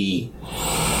the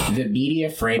media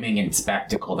framing and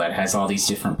spectacle that has all these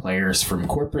different players, from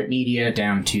corporate media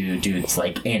down to dudes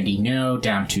like Andy Ngo,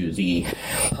 down to the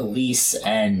police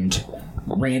and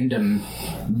random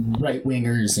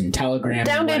right-wingers and Telegram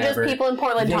down to just people in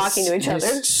Portland talking to each other.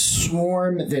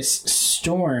 This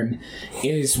storm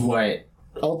is what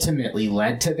ultimately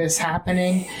led to this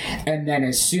happening, and then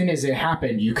as soon as it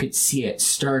happened, you could see it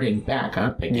starting back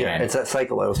up again. Yeah, it's that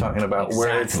cycle I was talking about,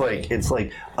 where it's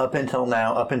like up until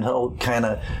now, up until kind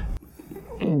of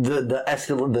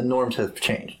the norms have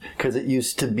changed, because it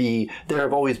used to be there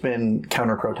have always been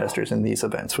counter protesters in these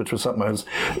events, which was something I was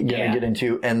going to get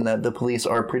into, and that the police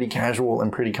are pretty casual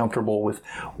and pretty comfortable with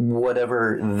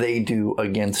whatever they do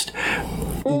against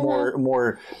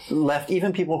more left,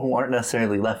 even people who aren't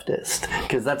necessarily leftist,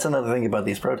 because that's another thing about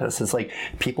these protests. It's like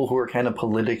people who are kind of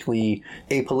politically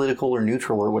apolitical or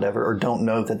neutral or whatever, or don't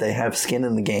know that they have skin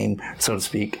in the game, so to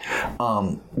speak,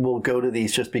 will go to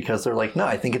these just because they're like, no,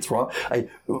 I think it's wrong.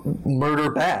 Murder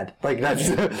bad. Like that's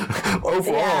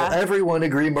overall, everyone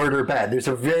agree murder bad. There's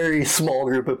a very small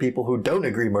group of people who don't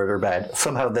agree murder bad.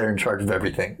 Somehow they're in charge of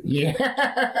everything. Yeah.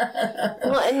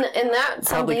 Well, and that's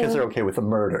probably because they're okay with the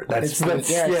murder.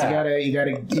 You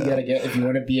gotta get, if you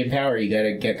want to be in power, you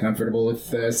gotta get comfortable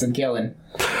with some killing.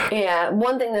 Yeah,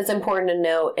 one thing that's important to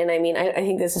note, and I mean, I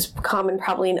think this is common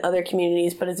probably in other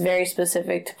communities, but it's very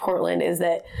specific to Portland, is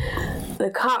that the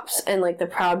cops and like the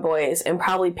Proud Boys and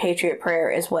probably Patriot Prayer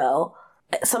as well,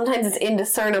 sometimes it's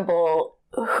indiscernible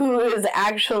who is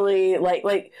actually like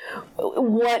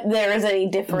what there is any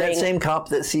differing That same cop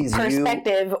that sees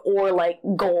perspective or like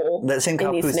goal. That same cop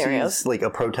in who these scenarios. sees like a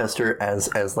protester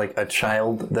as like a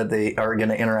child that they are going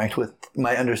to interact with.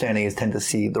 My understanding is tend to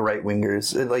see the right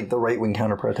wingers, like the right wing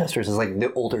counter protesters, as like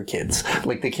the older kids,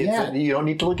 like the kids that you don't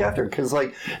need to look after because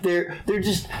like they're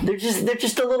just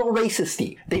a little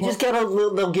racisty. They just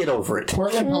they'll get over it.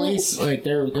 Portland police, like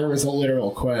there was a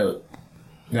literal quote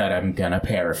that I'm gonna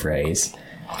paraphrase.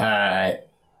 That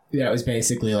was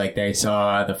basically like they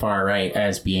saw the far right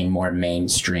as being more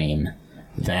mainstream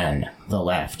than the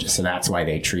left, so that's why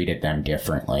they treated them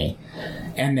differently.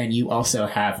 And then you also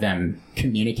have them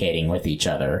communicating with each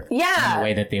other in a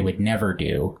way that they would never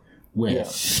do with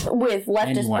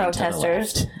leftist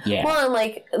protesters. Yeah. Well, and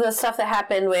like the stuff that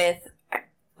happened with,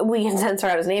 we can censor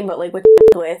out his name, but like with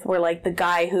where like the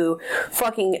guy who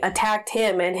fucking attacked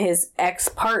him and his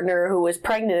ex-partner who was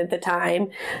pregnant at the time,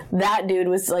 that dude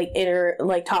was like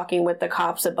talking with the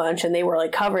cops a bunch, and they were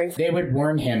like covering. They would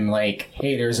warn him like,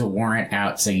 "Hey, there's a warrant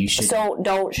out, so you should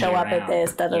don't show up at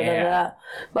this."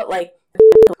 But like,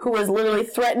 who was literally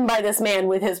threatened by this man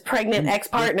with his pregnant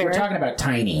ex-partner. We're talking about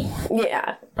Tiny.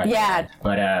 Yeah. But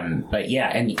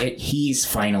yeah, and he's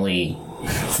finally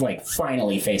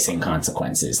facing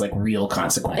consequences, like real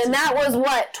consequences. And that was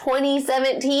what,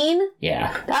 2017?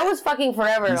 Yeah. That was fucking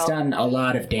forever. He's done a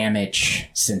lot of damage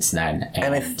since then,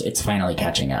 and it's finally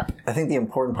catching up. I think the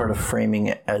important part of framing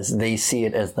it as they see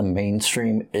it as the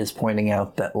mainstream is pointing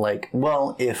out that, like,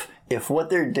 well, if what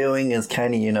they're doing is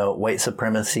kind of, white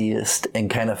supremacist and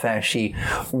kind of fashy,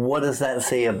 what does that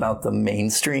say about the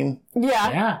mainstream?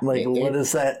 Yeah. Like, what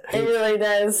is that? It really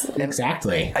does.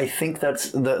 Exactly. I think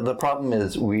that's the problem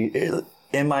is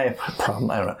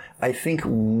I think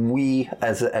we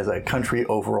as a country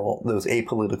overall, those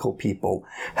apolitical people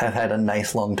have had a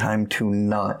nice long time to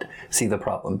not see the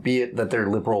problem. Be it that they're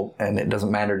liberal and it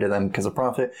doesn't matter to them because of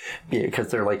profit, be it because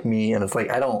they're like me and it's like,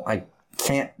 I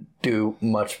can't do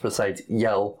much besides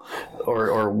yell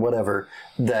or whatever,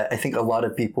 that I think a lot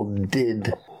of people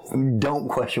don't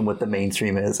question what the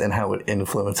mainstream is and how it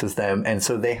influences them, and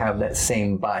so they have that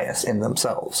same bias in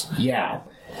themselves. Yeah.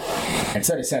 And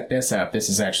so to set this up, this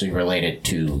is actually related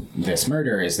to this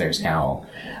murder, is there's now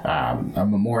a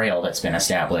memorial that's been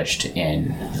established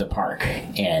in the park,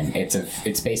 and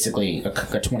it's basically a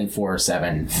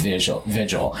 24/7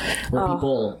 vigil where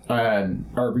people are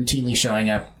routinely showing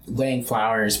up, laying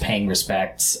flowers, paying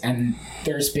respects, and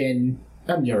there's been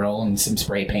a mural and some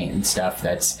spray paint and stuff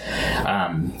that's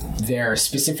there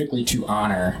specifically to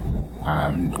honor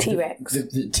T-Rex.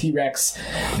 The T-Rex,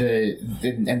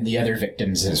 and the other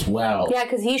victims as well. Yeah,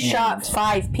 because he shot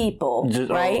 5 people,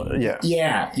 right?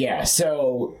 Yeah.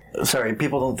 So sorry,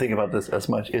 people don't think about this as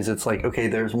much. It's like, okay,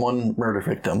 there's one murder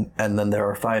victim, and then there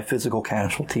are 5 physical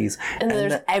casualties, and then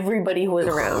there's everybody who was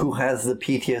around, who has the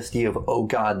PTSD of, oh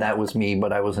God, that was me,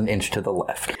 but I was an inch to the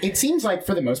left. It seems like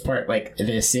for the most part, like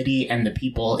the city and the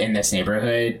people in this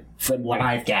neighborhood, from what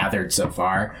I've gathered so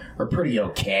far, are pretty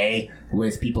okay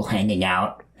with people hanging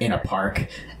out in a park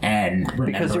and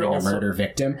remembering a murder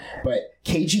victim. But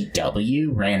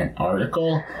KGW ran an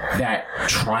article that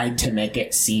tried to make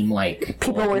it seem like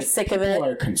people were sick of it. People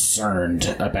are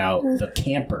concerned about the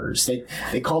campers.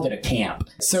 They called it a camp.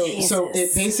 So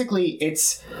it basically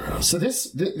this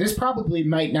probably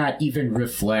might not even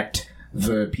reflect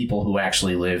the people who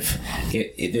actually live,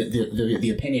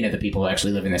 the opinion of the people who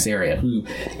actually live in this area, who,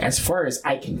 as far as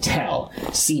I can tell,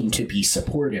 seem to be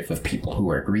supportive of people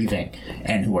who are grieving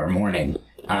and who are mourning,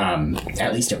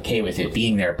 at least okay with it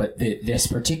being there. But this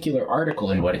particular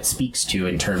article and what it speaks to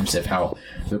in terms of how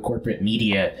the corporate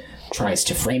media tries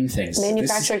to frame things.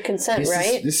 Manufactured consent,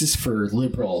 right? This is for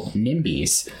liberal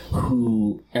NIMBYs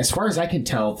who, as far as I can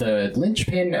tell, the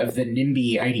linchpin of the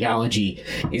NIMBY ideology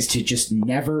is to just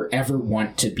never, ever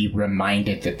want to be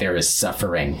reminded that there is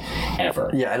suffering,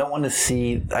 ever. Yeah, I don't want to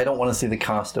see the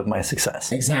cost of my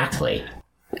success. Exactly.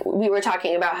 We were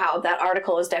talking about how that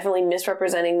article is definitely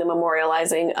misrepresenting the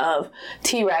memorializing of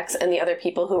T-Rex and the other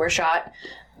people who were shot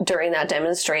during that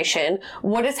demonstration.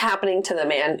 What is happening to the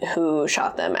man who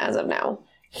shot them as of now?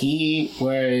 He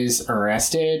was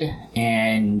arrested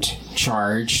and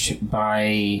charged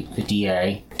by the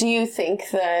DA. Do you think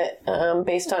that,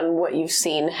 based on what you've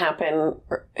seen happen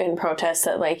in protests,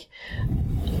 that like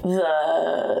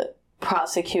the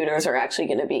prosecutors are actually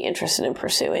going to be interested in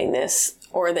pursuing this,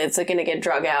 or that it's going to get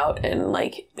drug out and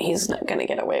like he's not going to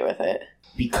get away with it?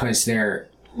 Because there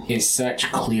is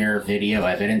such clear video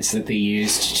evidence that they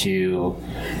used to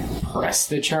press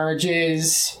the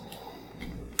charges,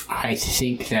 I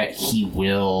think that he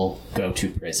will go to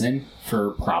prison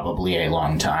for probably a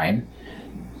long time.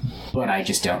 but I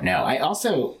just don't know. I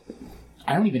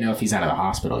don't even know if he's out of the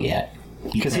hospital yet.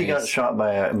 Because he got shot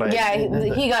by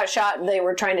he got shot. They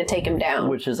were trying to take him down.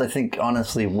 Which is, I think,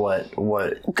 honestly, what...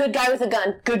 Good guy with a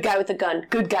gun. Good guy with a gun.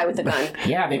 Good guy with a gun.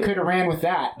 Yeah, they could have ran with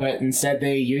that, but instead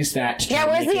they used that to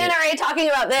where's the NRA talking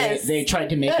about this? They tried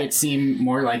to make it seem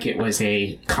more like it was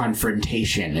a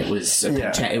confrontation. It was a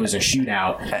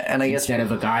shootout. And I guess, instead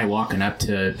of a guy walking up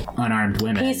to unarmed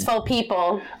women. Peaceful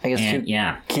people. I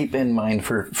guess keep in mind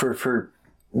for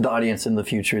the audience in the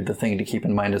future, the thing to keep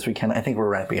in mind as we can, I think we're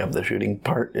wrapping up the shooting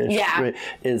part,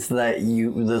 is that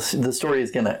the story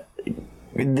is gonna,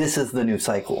 this is the new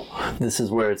cycle. This is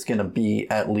where it's gonna be,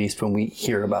 at least when we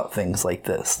hear about things like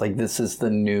this. Like, this is the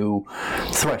new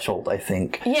threshold, I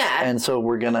think. Yeah. And so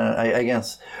we're gonna, I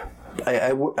guess,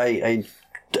 I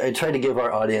try to give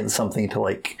our audience something to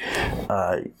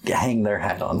hang their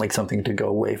hat on, like something to go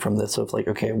away from this of like,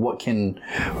 okay, what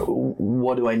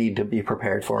do I need to be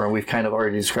prepared for? And we've kind of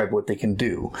already described what they can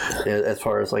do as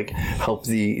far as like help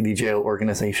the jail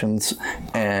organizations,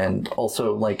 and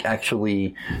also like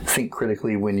actually think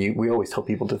critically we always tell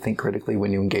people to think critically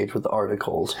when you engage with the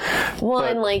articles. Well,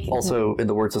 but and like also, in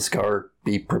the words of Scar,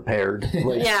 be prepared.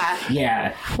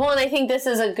 Yeah. Well, and I think this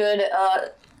is a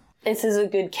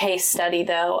good case study,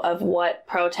 though, of what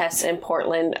protests in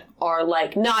Portland are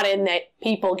like. Not in that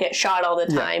people get shot all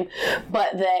the time,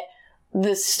 but that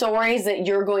the stories that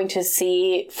you're going to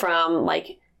see from,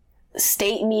 like,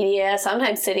 state media,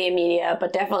 sometimes city media,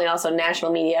 but definitely also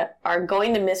national media, are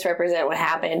going to misrepresent what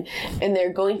happened, and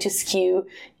they're going to skew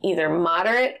either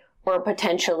moderate or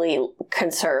potentially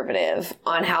conservative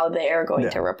on how they are going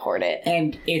to report it.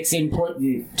 And it's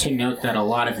important to note that a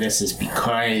lot of this is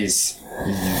because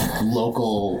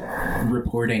local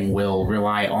reporting will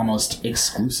rely almost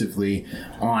exclusively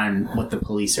on what the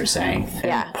police are saying.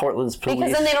 Yeah. Portland's police.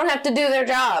 Because then they don't have to do their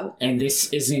job. And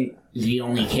this isn't the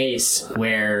only case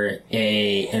where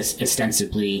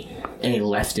ostensibly a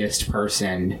leftist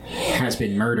person has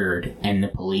been murdered and the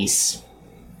police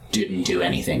didn't do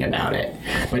anything about it.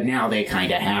 But now they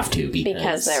kind of have to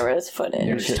because there was footage.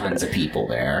 There's tons of people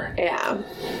there. Yeah.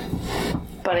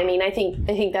 But I mean, I think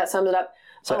that sums it up.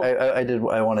 So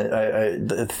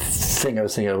the thing I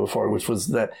was thinking of before, which was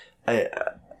that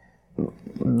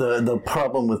the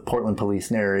problem with Portland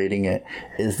police narrating it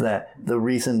is that the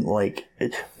reason, like,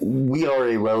 we are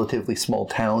a relatively small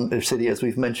town or city, as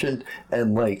we've mentioned,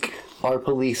 and like our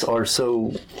police are so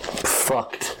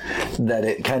fucked that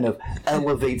it kind of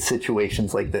elevates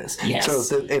situations like this. Yes.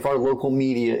 So if our local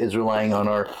media is relying on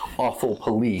our awful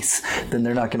police, then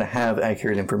they're not going to have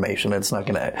accurate information. It's not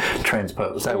going to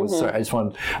transpose. I was sorry. I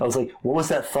was like, what was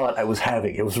that thought I was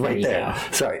having? It was right there.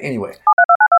 Sorry. Anyway.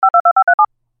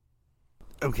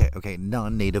 Okay,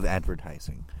 non-native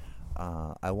advertising.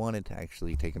 I wanted to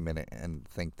actually take a minute and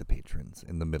thank the patrons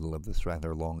in the middle of this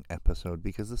rather long episode,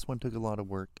 because this one took a lot of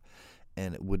work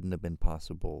and it wouldn't have been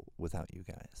possible without you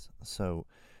guys. So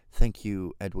thank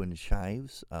you, Edwin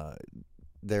Shives.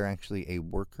 They're actually a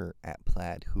worker at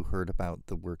Plaid who heard about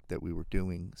the work that we were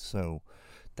doing, so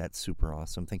that's super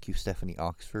awesome. Thank you, Stephanie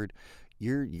Oxford.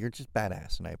 You're just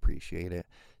badass, and I appreciate it.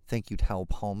 Thank you, Tal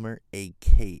Palmer,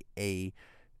 a.k.a.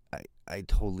 I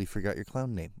totally forgot your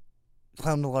clown name.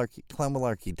 Clown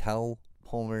Malarkey, Tal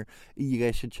Palmer. You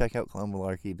guys should check out Clown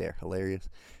Malarkey. They're hilarious.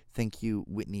 Thank you,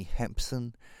 Whitney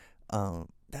Hempson.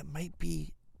 That might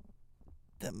be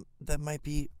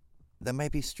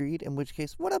Streed, in which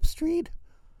case, what up, Streed?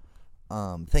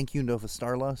 Thank you, Nova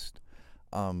Starlust.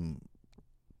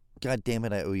 God damn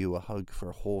it, I owe you a hug for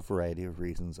a whole variety of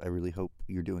reasons. I really hope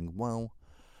you're doing well.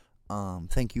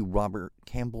 Thank you, Robert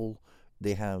Campbell.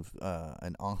 They have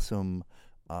an awesome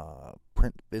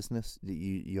print business that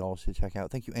you all should check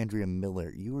out. Thank you, Andrea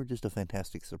Miller. You are just a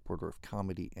fantastic supporter of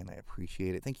comedy, and I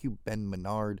appreciate it. Thank you, Ben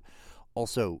Menard.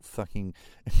 Also, fucking,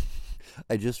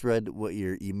 I just read what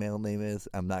your email name is.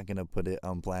 I'm not going to put it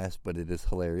on blast, but it is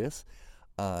hilarious.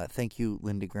 Thank you,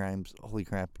 Linda Grimes. Holy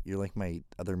crap, you're like my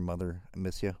other mother. I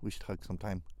miss you. We should hug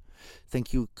sometime.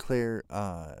 Thank you, Claire,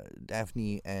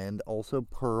 Daphne, and also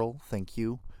Pearl. Thank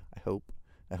you. I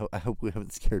hope we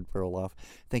haven't scared Pearl off.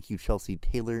 Thank you, Chelsea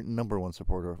Taylor, #1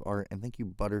 supporter of art, and thank you,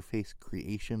 Butterface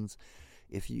Creations.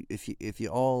 If you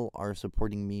all are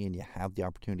supporting me and you have the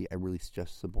opportunity, I really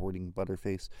suggest supporting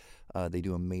Butterface. They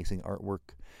do amazing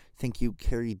artwork. Thank you,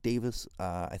 Carrie Davis.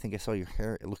 I think I saw your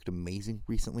hair. It looked amazing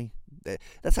recently.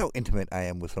 That's how intimate I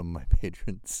am with some of my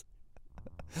patrons.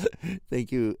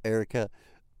 Thank you, Erica.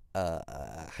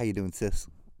 How you doing, sis?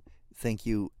 Thank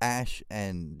you, Ash,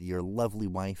 and your lovely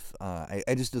wife.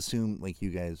 I just assume like you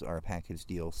guys are a package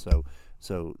deal, so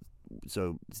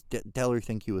tell her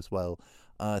thank you as well.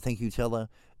 Thank you, Chella.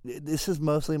 this is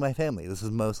mostly my family. This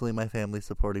is mostly my family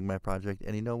supporting my project.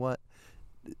 And you know what?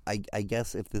 I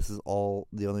guess if this is all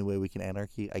the only way we can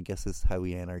anarchy, I guess this is how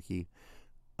we anarchy.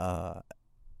 That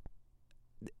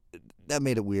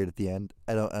made it weird at the end.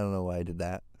 I don't know why I did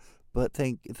that. But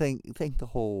thank the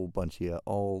whole bunch of you,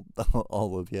 all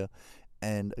of you.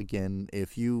 And again,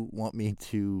 if you want me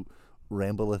to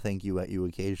ramble a thank you at you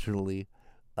occasionally,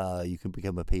 you can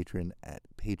become a patron at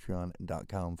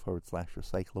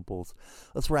patreon.com/recyclables.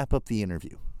 Let's wrap up the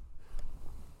interview.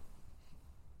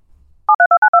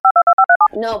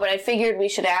 No, but I figured we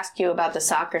should ask you about the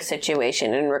soccer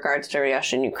situation in regards to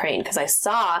Russia and Ukraine, because I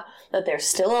saw that they're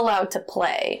still allowed to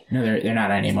play. No, they're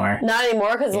not anymore. Not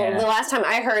anymore, because the last time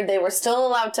I heard they were still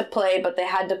allowed to play, but they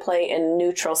had to play in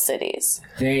neutral cities.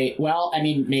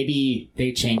 Maybe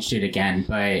they changed it again,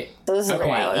 but... So this is a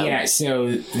while ago. Yeah,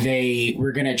 so they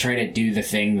were going to try to do the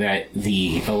thing that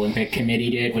the Olympic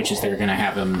Committee did, which is they're going to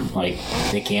have them,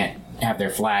 they can't have their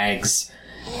flags,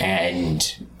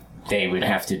 and... they would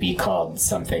have to be called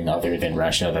something other than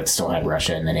Russia that still had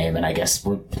Russia in the name, and I guess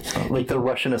like the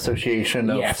Russian Association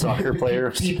of Soccer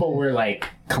Players. People were like,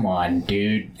 "Come on,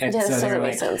 dude!" And yeah, so that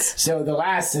makes sense. So the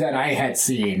last that I had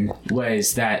seen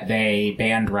was that they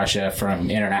banned Russia from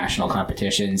international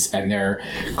competitions, and their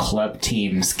club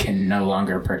teams can no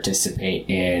longer participate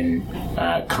in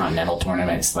continental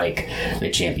tournaments like the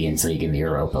Champions League and the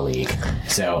Europa League.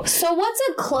 So what's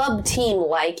a club team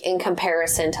like in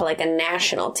comparison to like a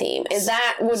national team?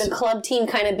 Would a club team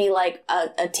kind of be like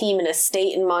a team in a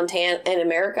state in Montana, in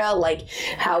America, like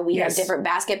how we have different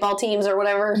basketball teams or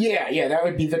whatever? Yeah, that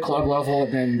would be the club level,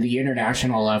 and then the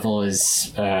international level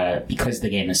is, because the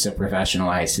game is so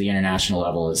professionalized, the international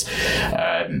level is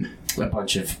a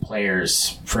bunch of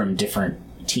players from different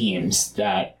teams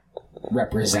that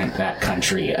represent that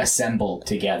country assembled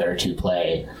together to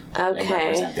play and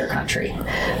represent their country.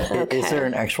 Okay. Is there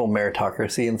an actual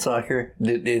meritocracy in soccer?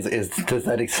 Does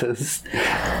that exist?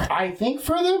 I think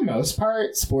for the most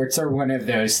part, sports are one of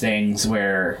those things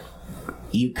where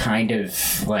you kind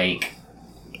of like...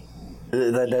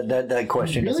 That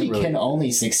question really can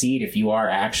only succeed if you are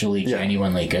actually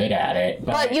genuinely good at it.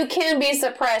 But you can be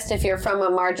suppressed if you're from a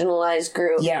marginalized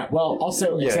group. Yeah, well,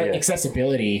 also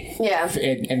accessibility. Yeah.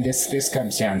 And this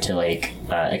comes down to like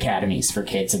academies for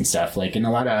kids and stuff. Like in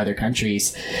a lot of other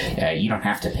countries, you don't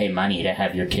have to pay money to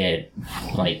have your kid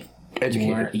like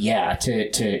educated.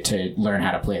 To learn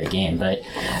how to play the game. But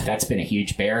that's been a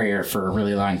huge barrier for a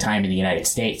really long time in the United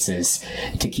States, is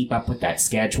to keep up with that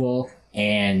schedule.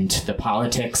 And the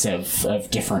politics of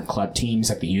different club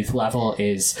teams at the youth level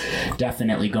is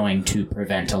definitely going to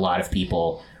prevent a lot of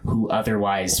people who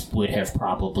otherwise would have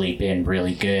probably been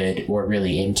really good or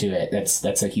really into it.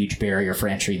 That's a huge barrier for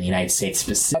entry in the United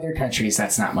States. Other countries,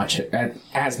 that's not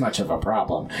as much of a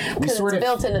problem. Because it's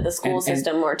built into the school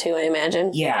system more too, I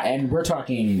imagine. Yeah, and we're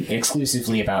talking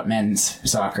exclusively about men's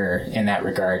soccer in that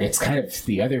regard. It's kind of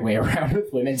the other way around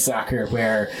with women's soccer,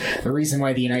 where the reason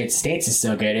why the United States is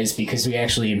so good is because we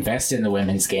actually invest in the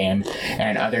women's game,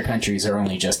 and other countries are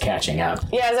only just catching up.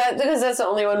 Yeah, is that because that's the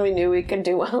only one we knew we could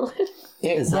do well in?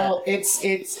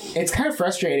 It's kind of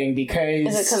frustrating because...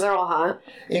 Is it because they're all hot?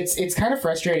 It's kind of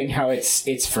frustrating how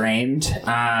it's framed,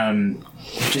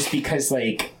 just because,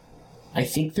 like, I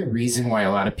think the reason why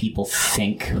a lot of people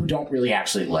who don't really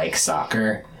actually like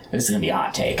soccer... This is going to be a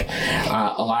hot take.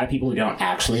 A lot of people who don't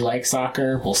actually like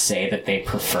soccer will say that they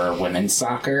prefer women's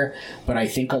soccer, but I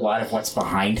think a lot of what's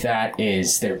behind that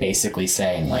is they're basically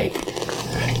saying, like...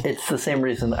 It's the same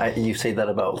reason you say that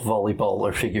about volleyball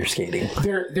or figure skating.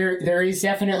 There is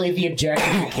definitely the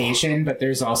objectification, but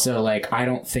there's also, like, I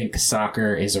don't think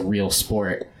soccer is a real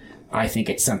sport. I think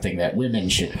it's something that women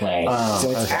should play.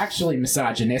 So it's actually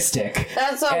misogynistic.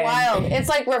 That's so wild. It's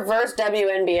like reverse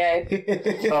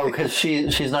WNBA. Because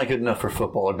she's not good enough for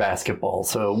football or basketball,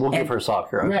 so we'll give her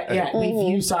soccer. Right, yeah, we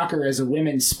view soccer as a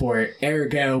women's sport.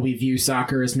 Ergo, we view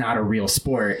soccer as not a real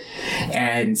sport.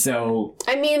 And so...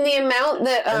 I mean, the amount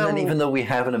that... and then even though we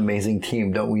have an amazing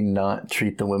team, don't we not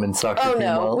treat the women's soccer team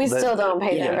well? Oh, no. We still don't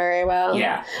pay them very well.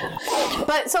 Yeah.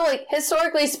 But, so, like,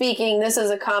 historically speaking, this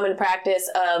is a common practice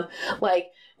of... like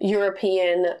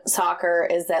European soccer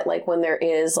is that like when there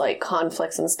is like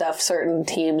conflicts and stuff, certain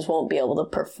teams won't be able to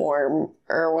perform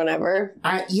or whatever.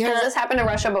 Has this happened to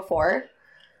Russia before?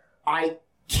 I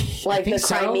Like the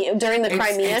Crimea, during the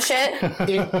Crimea shit?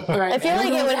 I feel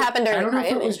like it would happen during the Crimea. I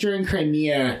don't know if it was during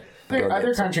Crimea.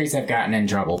 Other countries have gotten in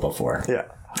trouble before. Yeah.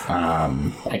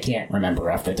 I can't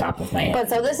remember off the top of my head. But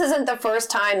so this isn't the first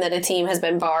time that a team has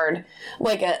been barred,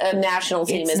 like a national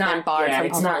team has been barred from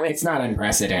performing. It's not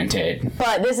unprecedented.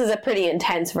 But this is a pretty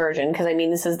intense version, because I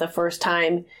mean, this is the first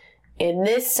time in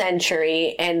this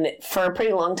century and for a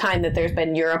pretty long time that there's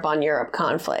been Europe on Europe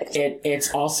conflict.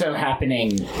 It's also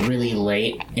happening really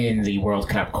late in the World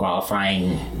Cup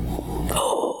qualifying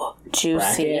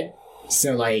Juicy. bracket.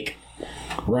 So, like,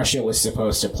 Russia was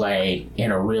supposed to play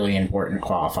in a really important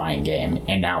qualifying game,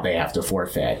 and now they have to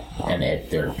forfeit, and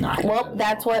they're not. Well,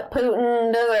 that's what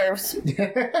Putin deserves.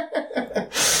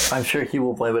 I'm sure he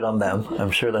will blame it on them.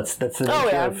 I'm sure that's the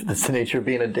nature that's the nature of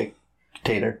being a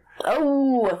dictator.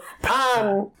 Oh,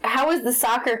 how is the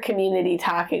soccer community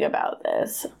talking about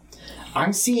this?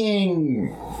 I'm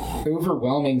seeing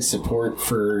overwhelming support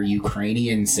for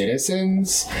Ukrainian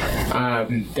citizens.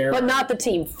 But not the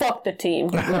team. Fuck the team.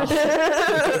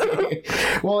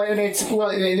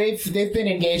 They've been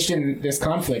engaged in this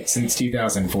conflict since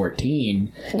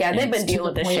 2014. Yeah, they've been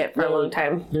dealing with this shit for a long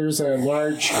time. There's a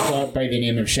large club by the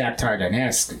name of Shakhtar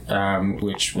Donetsk,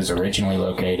 which was originally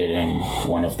located in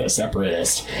one of the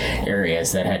separatist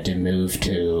areas that had to move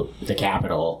to the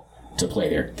capital to play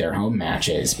their home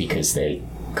matches because they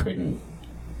couldn't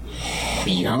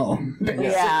be home.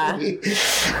 Yeah.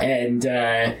 And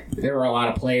there were a lot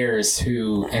of players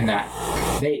who, and that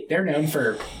they're known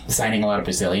for signing a lot of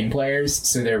Brazilian players.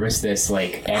 So there was this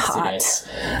like exodus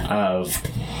of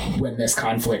when this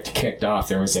conflict kicked off.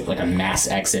 There was like a mass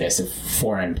exodus of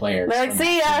foreign players. They're like,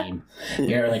 see ya.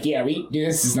 They were like, yeah,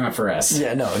 this is not for us.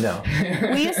 Yeah, no.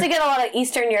 We used to get a lot of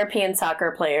Eastern European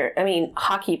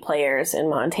hockey players in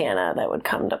Montana that would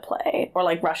come to play, or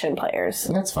like Russian players.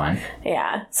 That's fine.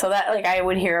 Yeah, so that like I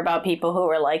would hear about people who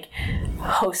were like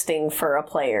hosting for a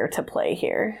player to play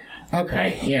here.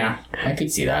 Okay, yeah, I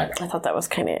could see that. I thought that was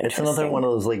kind of interesting. It's another one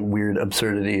of those like weird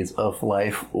absurdities of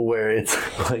life where it's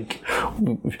like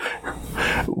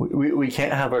we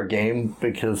can't have our game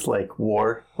because like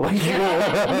war. Like,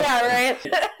 yeah, right.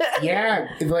 Yeah,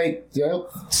 like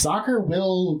soccer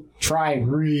will try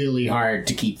really hard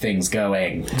to keep things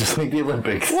going, just like the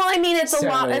Olympics. Well, I mean, it's a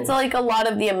lot. It's like a lot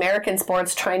of the American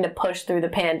sports trying to push through the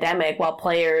pandemic while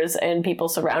players and people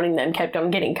surrounding them kept on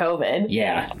getting COVID.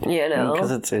 Yeah, you know,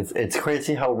 because it's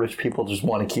crazy how rich people just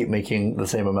want to keep making the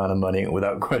same amount of money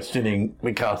without questioning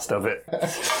the cost of it.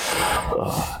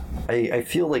 I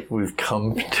feel like we've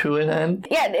come to an end.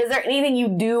 Yeah, is there anything you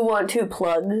do want to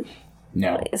plug?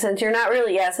 No. Since you're not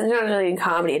really in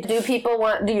comedy, do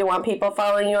you want people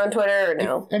following you on Twitter or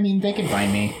no? I mean, they can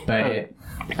find me, but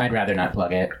I'd rather not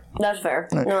plug it. That's fair.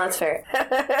 No, that's fair.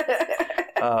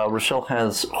 Rochelle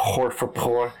has whore for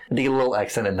poor. Get a little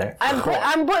accent in there.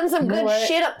 I'm putting some good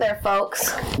shit up there,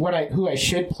 folks. Who I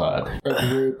should plug, a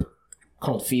group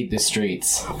called Feed the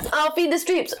Streets. Oh, Feed the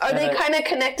Streets. Are they kind of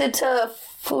connected to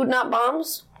Food Not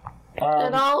Bombs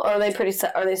at all, or are they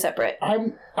are they separate?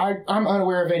 I'm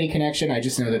unaware of any connection. I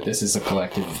just know that this is a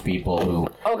collective of people who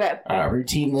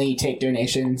routinely take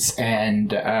donations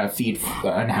and feed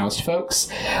unhoused folks.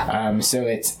 So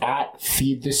it's at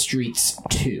Feed the Streets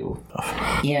 2.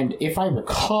 And if I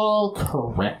recall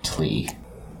correctly,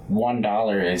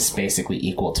 $1 is basically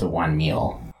equal to one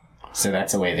meal. So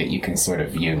that's a way that you can sort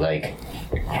of view like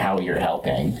how you're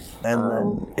helping. And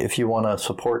then if you want to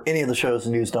support any of the shows,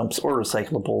 News Dumps or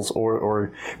Recyclables,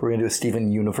 or we're going to do a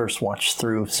Steven Universe watch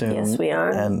through soon. Yes, we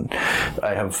are. And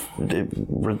I have,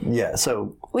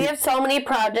 so. We have so many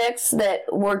projects that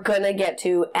we're going to get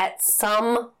to at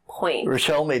some point.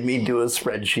 Rochelle made me do a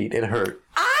spreadsheet. It hurt.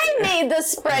 I made the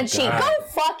spreadsheet. Go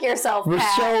fuck yourself, Pat.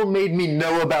 Rochelle made me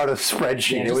know about a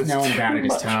spreadsheet. Yeah, it was knowing about it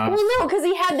is tough. Well, no, because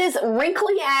he had this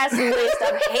wrinkly ass list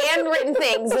of handwritten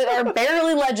things that are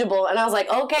barely legible, and I was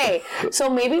like, okay, so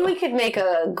maybe we could make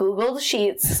a Google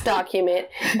Sheets document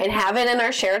and have it in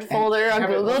our shared folder on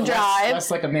Google Drive.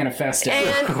 Less like a manifesto.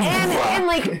 And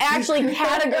like actually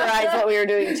categorize what we were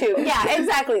doing too. Yeah,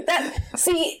 exactly.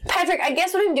 See, Patrick, I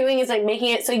guess what I'm doing is like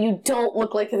making it so you don't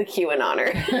look like the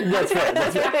QAnoner. That's right.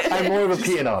 I'm more of a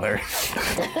peon-oner. Just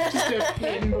a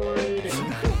pinboard.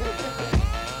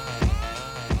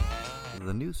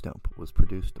 The News Dump was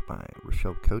produced by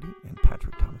Rochelle Cody and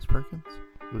Patrick Thomas Perkins.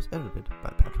 It was edited by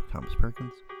Patrick Thomas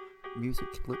Perkins.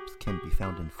 Music clips can be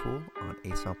found in full on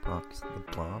Aesop Rock's The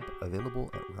Blob, available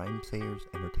at Rhymesayers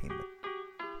Entertainment.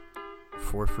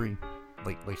 For free.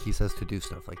 Like he says to do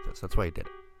stuff like this. That's why he did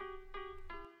it.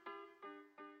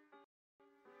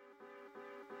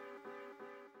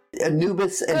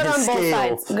 Anubis and Good his on both scale.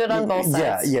 sides. Good on both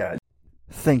sides. Yeah.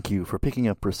 Thank you for picking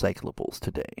up Recyclables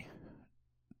today.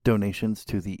 Donations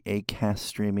to the Acast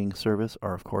streaming service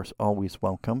are, of course, always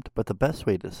welcomed, but the best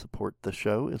way to support the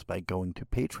show is by going to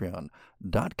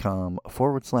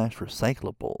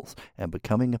patreon.com/recyclables and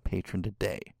becoming a patron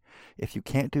today. If you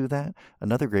can't do that,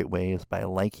 another great way is by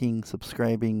liking,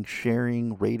 subscribing,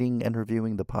 sharing, rating, and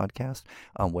reviewing the podcast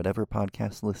on whatever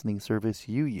podcast listening service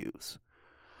you use.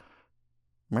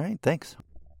 All right, thanks.